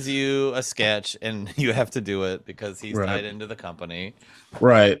 sends you a sketch and you have to do it because he's Right. tied into the company.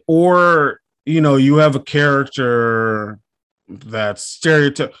 Right. Or, you have a character that's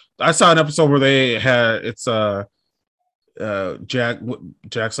stereotype. I saw an episode where they had it's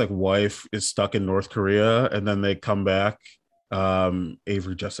Jack's like wife is stuck in North Korea and then they come back,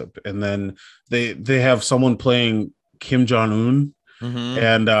 Avery Jessup, and then they have someone playing Kim Jong-un. Mm-hmm.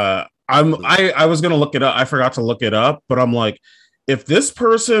 And I was gonna look it up. I forgot to look it up, but I'm like, if this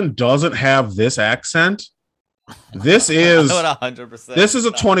person doesn't have this accent, this is 100%. this is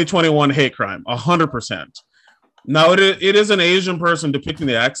a 2021 hate crime, 100%. Now it is an Asian person depicting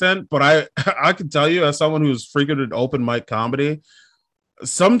the accent, but I can tell you as someone who's frequented open mic comedy,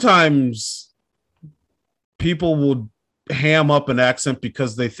 sometimes people will ham up an accent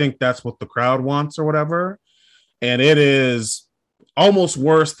because they think that's what the crowd wants or whatever, and it is almost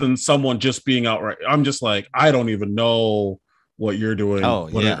worse than someone just being outright. I'm just like, I don't even know what you're doing. Oh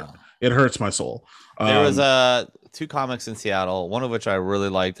yeah, it hurts my soul. There was two comics in Seattle, one of which I really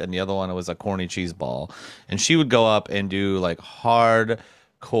liked, and the other one was a corny cheese ball. And she would go up and do like hardcore,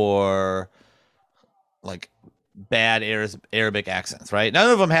 like bad Arabic accents, right?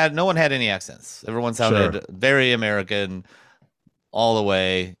 No one had any accents. Everyone sounded very American all the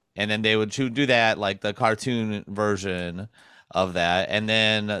way. And then they would do that, like the cartoon version of that. And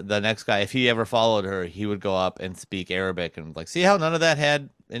then the next guy, if he ever followed her, he would go up and speak Arabic and like, see how none of that had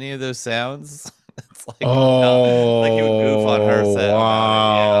any of those sounds? It's like, like he would goof on her set.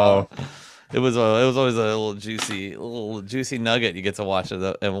 Wow. It was always a little juicy nugget you get to watch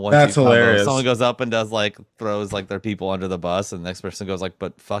it. And once that's hilarious. Someone goes up and does like throws like their people under the bus, and the next person goes like,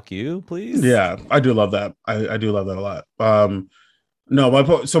 "But fuck you, please." Yeah, I do love that. I do love that a lot. No,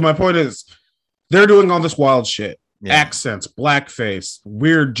 my point is, they're doing all this wild shit. Yeah. Accents, blackface,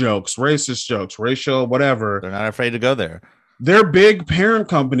 weird jokes, racist jokes, racial, whatever. They're not afraid to go there. Their big parent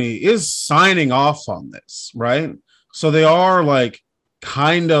company is signing off on this, right? So they are like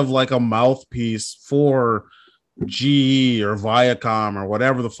kind of like a mouthpiece for GE or Viacom or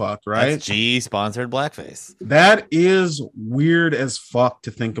whatever the fuck, right? That's GE sponsored blackface. That is weird as fuck to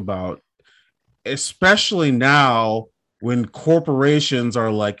think about, especially now when corporations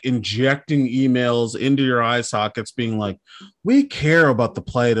are like injecting emails into your eye sockets being like, we care about the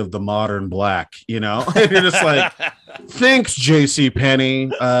plight of the modern black, and you're just like, thanks, JC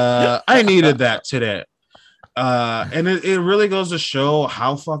Penney. I needed that today. And it really goes to show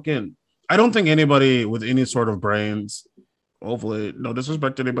how fucking, I don't think anybody with any sort of brains, hopefully no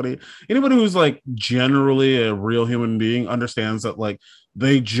disrespect to anybody who's like generally a real human being understands that like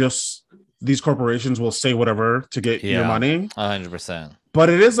these corporations will say whatever to get your money. 100%. But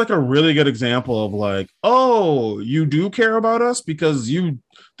it is like a really good example of like, oh, you do care about us because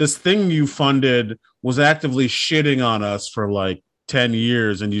this thing you funded was actively shitting on us for like 10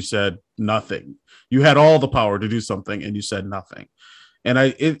 years and you said nothing. You had all the power to do something and you said nothing. And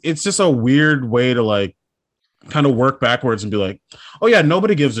it's just a weird way to like kind of work backwards and be like, oh yeah,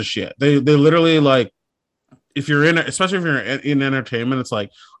 nobody gives a shit. They literally like, especially if you're in entertainment, it's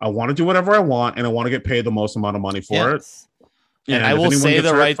like, I want to do whatever I want and I want to get paid the most amount of money for it. And I will say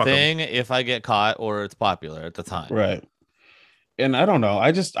the right thing if I get caught or it's popular at the time. Right. And I don't know.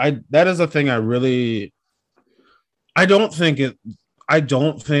 That is a thing I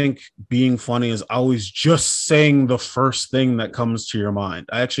don't think being funny is always just saying the first thing that comes to your mind.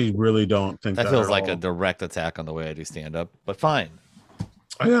 I actually really don't think that feels like a direct attack on the way I do stand up, but fine.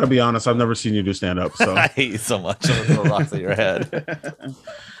 I gotta be honest, I've never seen you do stand up, so I hate you so much. I'm gonna throw rocks at your head.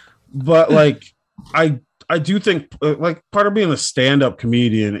 But like, I do think like part of being a stand-up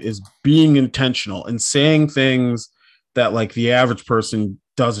comedian is being intentional and saying things that like the average person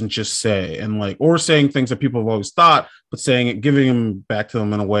doesn't just say, and like, or saying things that people have always thought, but saying it, giving them back to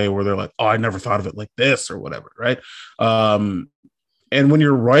them in a way where they're like, oh, I never thought of it like this or whatever, right? And when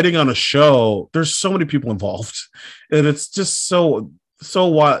you're writing on a show, there's so many people involved, and it's just so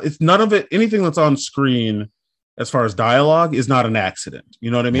wild. It's none of it. Anything that's on screen, as far as dialogue, is not an accident.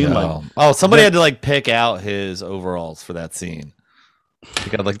 You know what I mean? No. Like, somebody had to like pick out his overalls for that scene.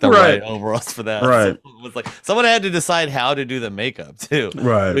 You got like the right overalls for that. Right. So it was like someone had to decide how to do the makeup too.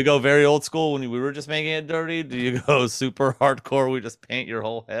 Right. Do we go very old school when we were just making it dirty? Do you go super hardcore? We just paint your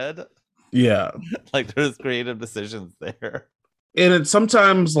whole head. Yeah. Like there's creative decisions there. And it's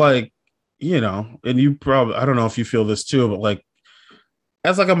sometimes like, and you probably, I don't know if you feel this too, but like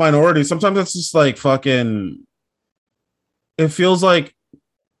as like a minority, sometimes it's just like fucking, it feels like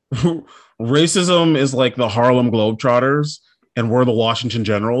racism is like the Harlem Globetrotters and we're the Washington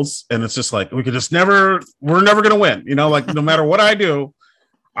Generals. And it's just like, we're never going to win, like no matter what I do,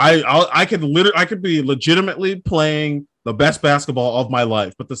 I could be legitimately playing the best basketball of my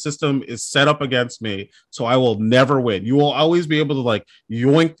life, but the system is set up against me, so I will never win. You will always be able to like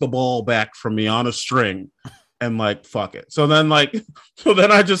yoink the ball back from me on a string, and like fuck it. So then I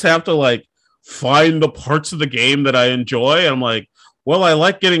just have to like find the parts of the game that I enjoy. I'm like, well, I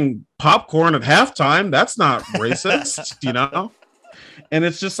like getting popcorn at halftime. That's not racist, you know? And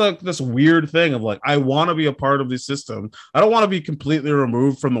it's just like this weird thing of like, I want to be a part of the system. I don't want to be completely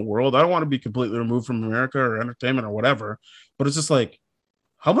removed from the world. I don't want to be completely removed from America or entertainment or whatever. But it's just like,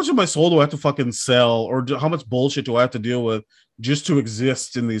 how much of my soul do I have to fucking sell, or how much bullshit do I have to deal with just to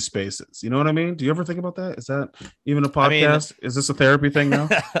exist in these spaces? You know what I mean? Do you ever think about that? Is that even a podcast? Is this a therapy thing now?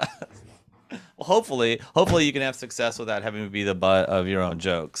 Well, hopefully you can have success without having to be the butt of your own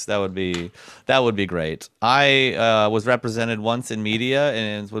jokes. That would be great. I was represented once in media,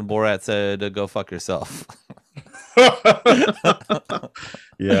 and it's when Borat said, "Go fuck yourself."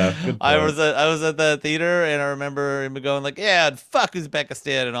 Yeah, I was at the theater, and I remember him going like, "Yeah, fuck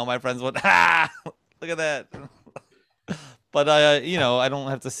Uzbekistan," and all my friends went, "Ha, look at that." But I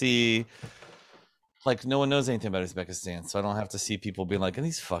don't have to see. Like, no one knows anything about Uzbekistan, so I don't have to see people being like, and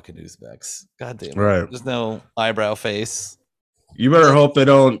these fucking Uzbeks. God damn it. Right. There's no eyebrow face. You better hope they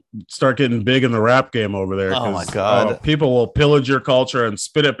don't start getting big in the rap game over there. Oh my God. People will pillage your culture and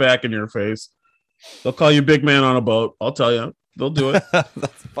spit it back in your face. They'll call you big man on a boat. I'll tell you. They'll do it.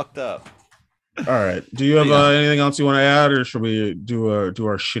 That's fucked up. All right. Do you have anything else you want to add, or should we do our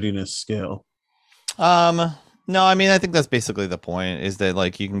shittiness scale? No, I mean, I think that's basically the point, is that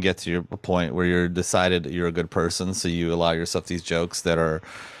like you can get to your point where you're decided that you're a good person, so you allow yourself these jokes that are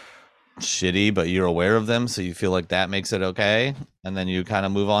shitty, but you're aware of them, so you feel like that makes it okay, and then you kind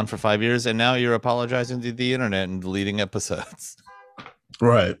of move on for 5 years, and now you're apologizing to the internet and deleting episodes.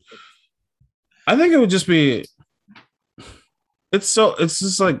 Right. I think it would just be. It's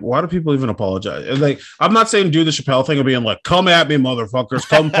just like, why do people even apologize? And like, I'm not saying do the Chappelle thing of being like, come at me, motherfuckers,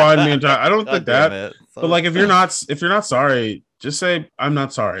 come find me. I don't think that. But like, if you're not sorry, just say I'm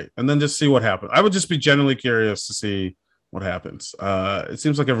not sorry, and then just see what happens. I would just be genuinely curious to see what happens. It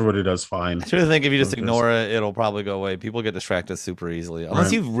seems like everybody does fine. I truly think if you just ignore it, it'll probably go away. People get distracted super easily,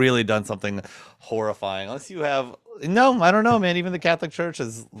 unless you've really done something horrifying. Unless you have, no, I don't know, man. Even the Catholic Church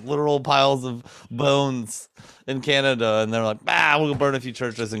has literal piles of bones in Canada, and they're like, we'll burn a few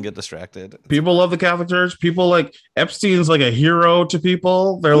churches and get distracted. People love the Catholic Church. People like Epstein's like a hero to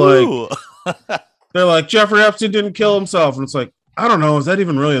people. They're like, Jeffrey Epstein didn't kill himself, and it's like, I don't know, is that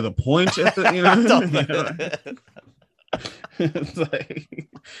even really the point? It's like,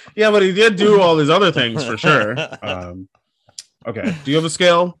 yeah, but he did do all these other things for sure. Okay, do you have a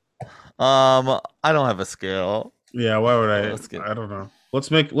scale? I don't have a scale. Yeah, why would I? I don't know.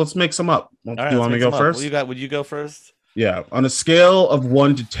 Let's make some up. Do you want me to go first? Would you go first? Yeah, on a scale of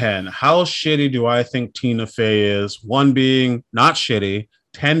 1 to 10, how shitty do I think Tina Fey is? 1 being not shitty,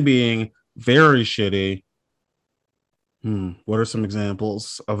 10 being very shitty. What are some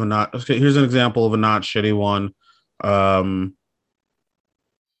examples of a not? Okay, here's an example of a not shitty one. 1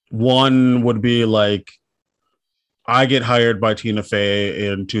 would be like, I get hired by Tina Fey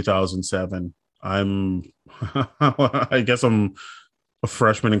in 2007. I guess I'm a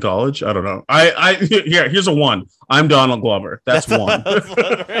freshman in college. I don't know. Here's a 1. I'm Donald Glover. That's 1.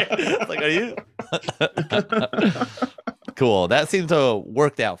 Like, are you? Cool. That seems to have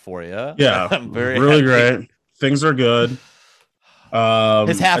worked out for you. Yeah, I'm really great. Things are good.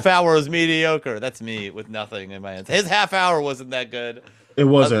 His half hour was mediocre. That's me with nothing in my hands. His half hour wasn't that good. It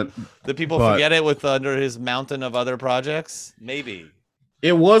wasn't. The people forget it with under his mountain of other projects. Maybe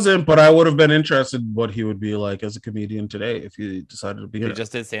it wasn't, but I would have been interested in what he would be like as a comedian today if he decided to be here. He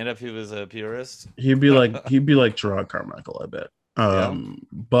just did stand up. He was a purist. He'd be like Gerard Carmichael, I bet.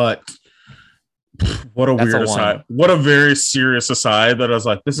 But what a weird aside. What a very serious aside that I was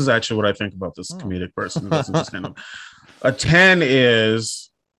like, this is actually what I think about this comedic person who doesn't just stand up. A 10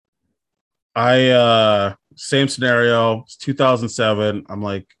 is same scenario. It's 2007. I'm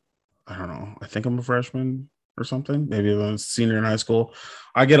like, I don't know. I think I'm a freshman or something. Maybe I'm a senior in high school.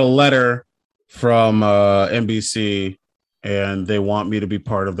 I get a letter from NBC, and they want me to be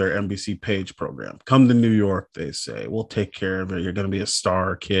part of their NBC Page program. Come to New York, they say. We'll take care of it. You're going to be a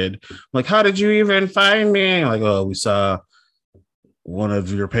star, kid. I'm like, how did you even find me? Like, oh, we saw one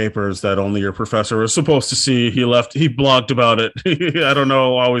of your papers that only your professor was supposed to see. He blogged about it. I don't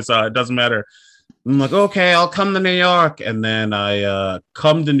know. Always saw it. Doesn't matter. I'm like, okay, I'll come to New York. And then I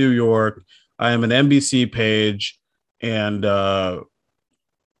come to New York. I am an NBC Page, and I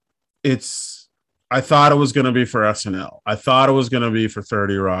thought it was going to be for SNL. I thought it was going to be for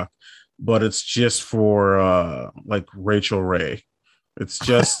 30 Rock, but it's just for like Rachel Ray. It's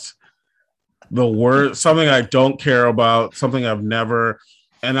just the word, something I don't care about, something I've never.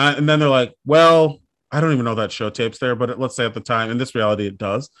 And then they're like, well, I don't even know that show tapes there, but let's say at the time, in this reality, it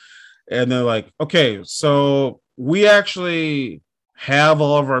does. And they're like, okay, so we actually have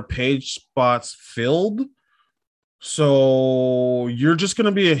all of our page spots filled. So you're just going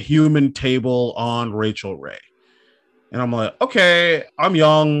to be a human table on Rachel Ray. And I'm like, okay, I'm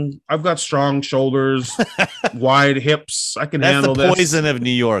young. I've got strong shoulders, wide hips. I can That's handle the this. poison of New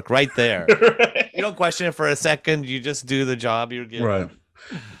York right there. You don't question it for a second. You just do the job you're given. Right.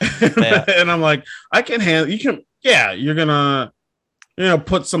 Yeah. And I'm like, I can handle, you can, yeah, you're going to,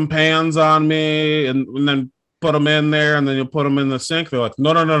 put some pans on me and then put them in there and then you'll put them in the sink. They're like,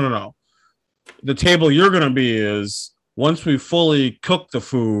 no. The table you're going to be is once we fully cook the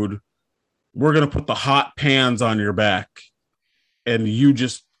food, we're going to put the hot pans on your back and you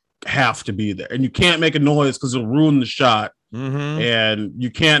just have to be there. And you can't make a noise because it'll ruin the shot. Mm-hmm. And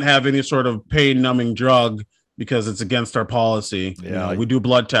you can't have any sort of pain numbing drug because it's against our policy. Yeah. We do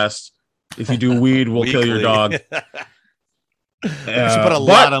blood tests. If you do weed, we'll kill your dog. We should put a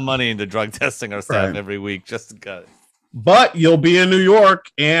lot of money into drug testing our staff every week just to cut it. But you'll be in New York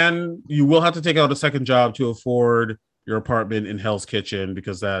and you will have to take out a second job to afford your apartment in Hell's Kitchen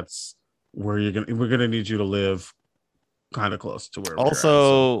because that's where we're gonna need you to live kind of close to where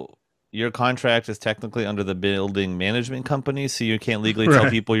also your contract is technically under the building management company, so you can't legally tell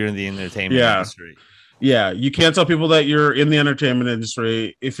people you're in the entertainment industry. Yeah, you can't tell people that you're in the entertainment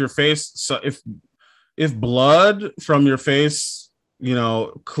industry. If your face, if blood from your face,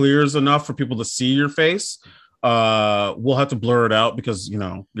 clears enough for people to see your face, we'll have to blur it out because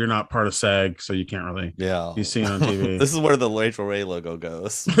you're not part of SAG, so you can't really be seen on TV. This is where the Rachel Ray logo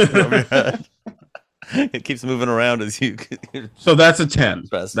goes. It keeps moving around as you. So that's a 10.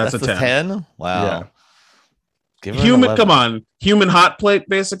 That's a 10. Wow. Yeah. Human, come on, human hot plate.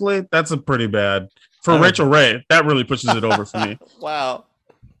 Basically, that's a pretty bad for Rachel Ray. That really pushes it over for me. Wow.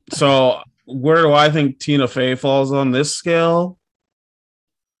 So where do I think Tina Fey falls on this scale?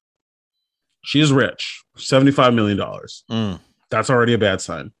 She's rich, $75 million. That's already a bad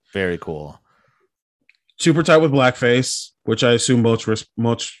sign. Very cool. Super tight with blackface, which I assume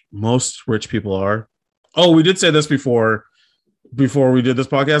most rich people are. Oh, we did say this before we did this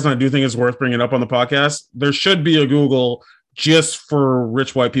podcast, and I do think it's worth bringing up on the podcast. There should be a Google just for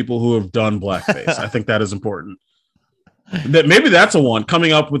rich white people who have done blackface. I think that is important. Maybe that's a one,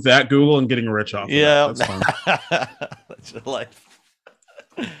 coming up with that Google and getting rich off. Yeah, of that. That's fun. That's your life.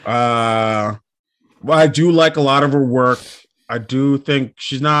 Well, I do like a lot of her work. I do think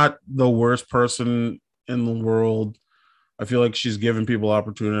she's not the worst person in the world. I feel like she's giving people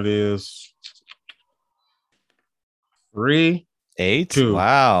opportunities. 3, 8, 2,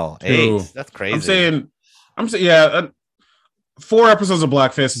 wow, 2. 8. That's crazy. I'm saying, yeah. 4 episodes of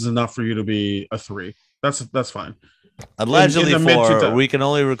blackface is enough for you to be a 3. That's fine. Allegedly, in 4. We can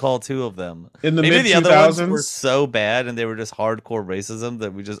only recall 2 of them. In the maybe mid-2000s, the other ones were so bad and they were just hardcore racism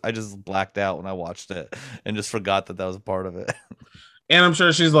that I just blacked out when I watched it and just forgot that was a part of it. And I'm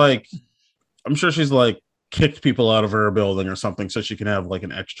sure she's kicked people out of her building or something so she can have like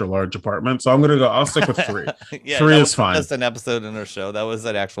an extra large apartment. So I'll stick with 3. Yeah, 3 is fine. Just an episode in her show. That was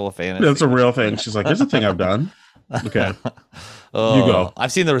an actual fantasy. That's a real thing. She's like, here's a thing I've done. Okay. Oh, you go.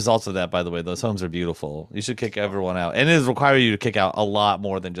 I've seen the results of that, by the way. Those homes are beautiful. You should kick everyone out. And it is require you to kick out a lot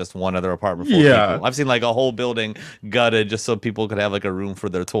more than just one other apartment full of people. I've seen like a whole building gutted just so people could have like a room for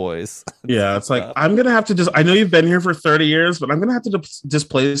their toys. Yeah, it's like, I'm going to have to I know you've been here for 30 years, but I'm going to have to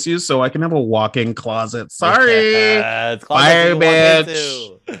displace you so I can have a walk-in closet. Sorry. Bye,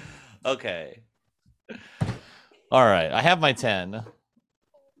 bitch. Okay. All right. I have my 10.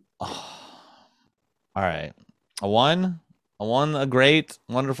 Oh. All right. A 1, a great,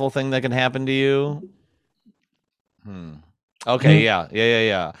 wonderful thing that can happen to you. Okay,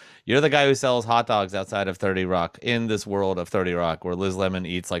 yeah. You're the guy who sells hot dogs outside of 30 Rock in this world of 30 Rock where Liz Lemon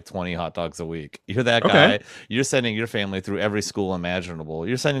eats like 20 hot dogs a week. You're that guy. You're sending your family through every school imaginable.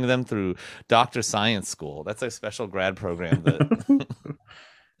 You're sending them through Dr. Science School. That's a special grad program that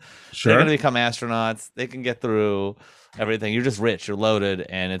they're going to become astronauts. They can get through everything. You're just rich, you're loaded,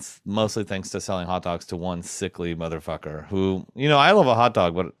 and it's mostly thanks to selling hot dogs to one sickly motherfucker who, I love a hot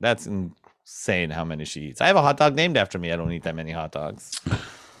dog, but that's insane how many she eats. I have a hot dog named after me. I don't eat that many hot dogs.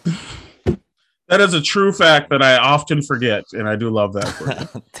 That is a true fact that I often forget, and I do love that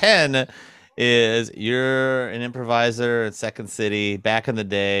for you. 10 is you're an improviser at Second City back in the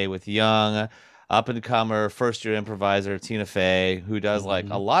day with young up and comer first year improviser Tina Fey, who does like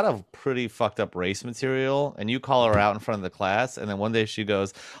a lot of pretty fucked up race material, and you call her out in front of the class, and then one day she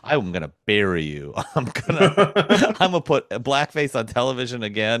goes, I'm gonna bury you. I'm gonna put blackface on television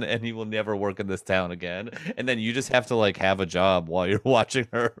again, and you will never work in this town again. And then you just have to like have a job while you're watching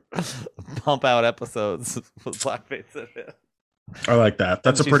her pump out episodes with blackface in it. I like that.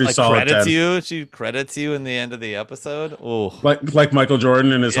 That's a pretty like, solid 10. She credits you in the end of the episode. Oh, like Michael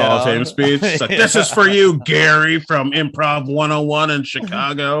Jordan in his Hall of Fame speech. It's like, this is for you, Gary, from Improv 101 in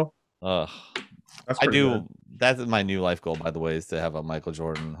Chicago. I do. Good. That's my new life goal, by the way, is to have a Michael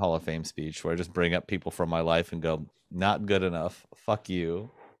Jordan Hall of Fame speech where I just bring up people from my life and go, not good enough. Fuck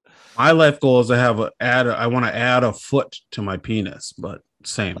you. My life goal is to have I want to add a foot to my penis, but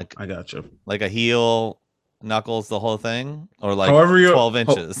same. Like, I got you. Like a heel, knuckles, the whole thing, or like 12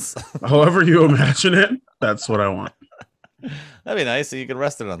 inches. However you imagine it, that's what I want. That'd be nice, so you can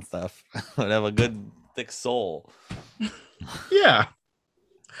rest it on stuff. Would have a good thick sole. Yeah,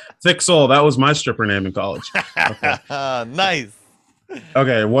 thick sole. That was my stripper name in college. Okay. Nice.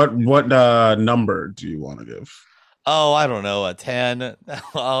 Okay, what number do you want to give? Oh, I don't know, a 10.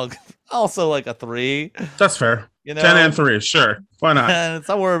 Also like a 3. That's fair. 10 and 3, sure. Why not? It's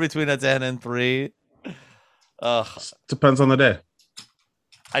somewhere between a 10 and 3. Depends on the day.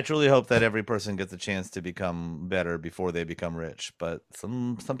 I truly hope that every person gets a chance to become better before they become rich. But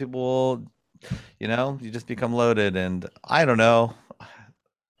some people, you just become loaded, and I don't know.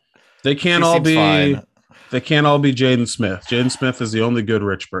 They can't all be fine. They can't all be Jaden Smith. Jaden Smith is the only good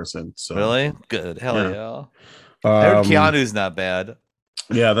rich person. So really good. Hell yeah. I heard Keanu's not bad.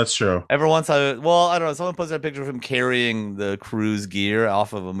 Yeah, that's true. Every once I don't know. Someone posted a picture of him carrying the cruise gear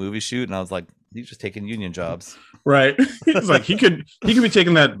off of a movie shoot, and I was like, he's just taking union jobs. Right. He's like, he could be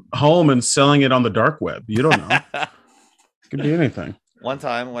taking that home and selling it on the dark web. You don't know. It could be anything. One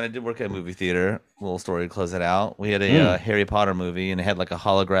time when I did work at a movie theater, little story to close it out, we had a Harry Potter movie, and it had like a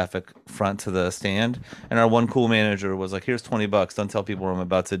holographic front to the stand. And our one cool manager was like, here's $20. Don't tell people what I'm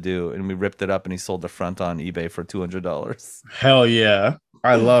about to do. And we ripped it up, and he sold the front on eBay for $200. Hell yeah.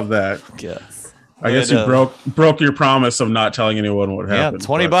 I love that. Yes. I guess you broke your promise of not telling anyone what happened. Yeah,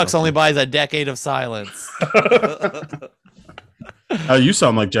 $20 only buys a decade of silence. You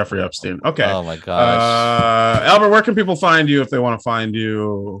sound like Jeffrey Epstein. Okay. Oh my gosh. Albert, where can people find you if they want to find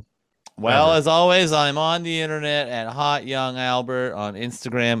you? Well, as always, I'm on the internet at Hot Young Albert on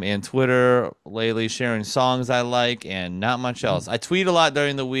Instagram and Twitter, lately sharing songs I like and not much else. I tweet a lot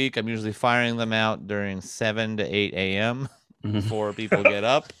during the week. I'm usually firing them out during 7 to 8 a.m. before people get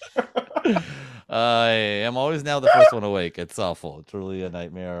up. I am always now the first one awake. It's awful. It's really a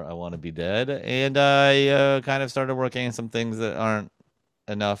nightmare. I want to be dead. And I kind of started working on some things that aren't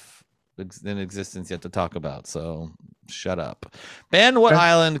enough in existence yet to talk about. So shut up. Ben, what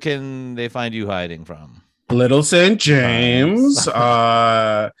island can they find you hiding from? Little St. James.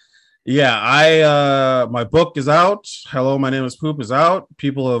 Yeah, my book is out. Hello, My Name is Poop is out.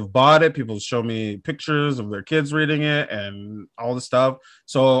 People have bought it. People show me pictures of their kids reading it and all the stuff.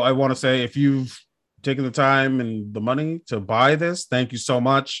 So I want to say, if you've taken the time and the money to buy this, thank you so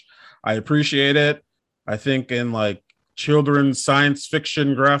much. I appreciate it. I think in like children's science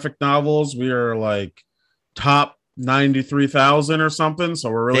fiction graphic novels, we are like top 93,000 or something.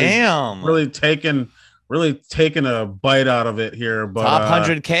 So we're really taking a bite out of it here. But top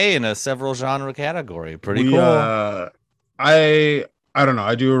 100K in a several genre category. Pretty cool. I don't know.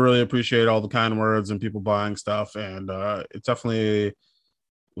 I do really appreciate all the kind words and people buying stuff. And it definitely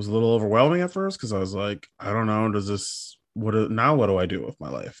was a little overwhelming at first because I was like, I don't know, what do I do with my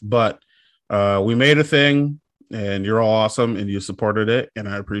life? But we made a thing, and you're all awesome, and you supported it, and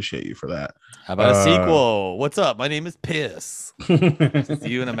I appreciate you for that. How about a sequel? What's up? My name is Piss. It's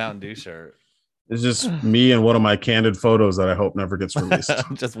you in a Mountain Dew shirt. It's just me and one of my candid photos that I hope never gets released.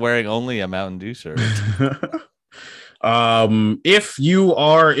 Just wearing only a Mountain Dew shirt. If you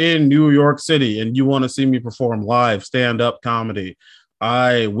are in New York City and you want to see me perform live stand-up comedy,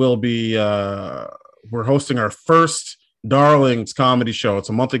 I will be we're hosting our first Darlings comedy show. It's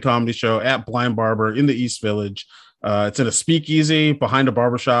a monthly comedy show at Blind Barber in the East Village. It's in a speakeasy behind a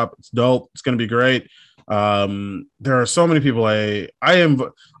barbershop. It's dope. It's going to be great. There are so many people. I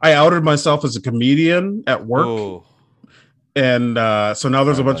outed myself as a comedian at work. Ooh. And so now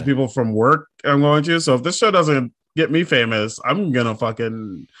there's a bunch of people from work I'm going to. So if this show doesn't get me famous, I'm gonna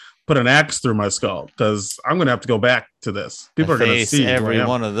fucking put an axe through my skull because I'm gonna have to go back to this. People are gonna see every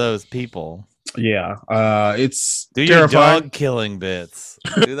one of those people. Yeah, it's do your dog killing bits.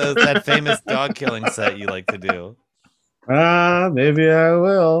 Do that famous dog killing set you like to do. Maybe I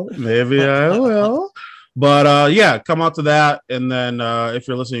will. Maybe I will. But yeah, come out to that. And then if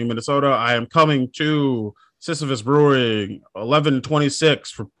you're listening in Minnesota, I am coming to Sisyphus Brewing 11/26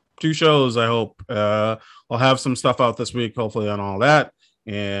 for 2 shows. I hope I'll have some stuff out this week, hopefully on all that,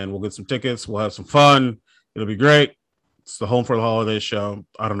 and we'll get some tickets. We'll have some fun. It'll be great. It's the Home for the Holidays show.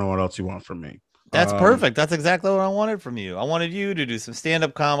 I don't know what else you want from me. That's perfect. That's exactly what I wanted from you. I wanted you to do some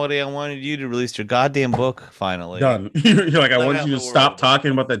stand-up comedy. I wanted you to release your goddamn book finally. Done. You're like, I want you to stop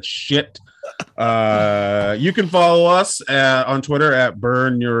talking about that shit. You can follow us on Twitter at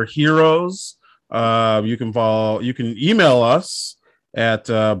Burn Your Heroes. You can email us at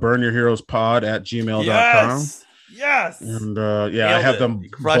burnyourheroespod@gmail.com. Yes. And I have them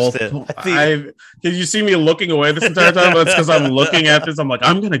crushed both. it. Did you see me looking away this entire time? That's because I'm looking at this. I'm like,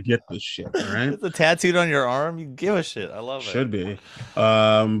 I'm gonna get this shit. All right. It's a tattooed on your arm. You give a shit. I love it. Should be.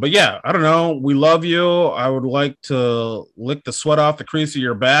 But yeah, I don't know. We love you. I would like to lick the sweat off the crease of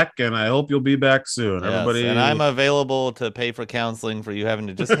your back, and I hope you'll be back soon. Yes, Everybody. And I'm available to pay for counseling for you having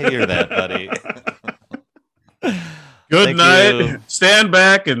to just hear that, buddy. Good night. Stand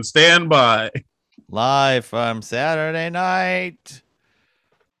back and stand by. Live from Saturday night.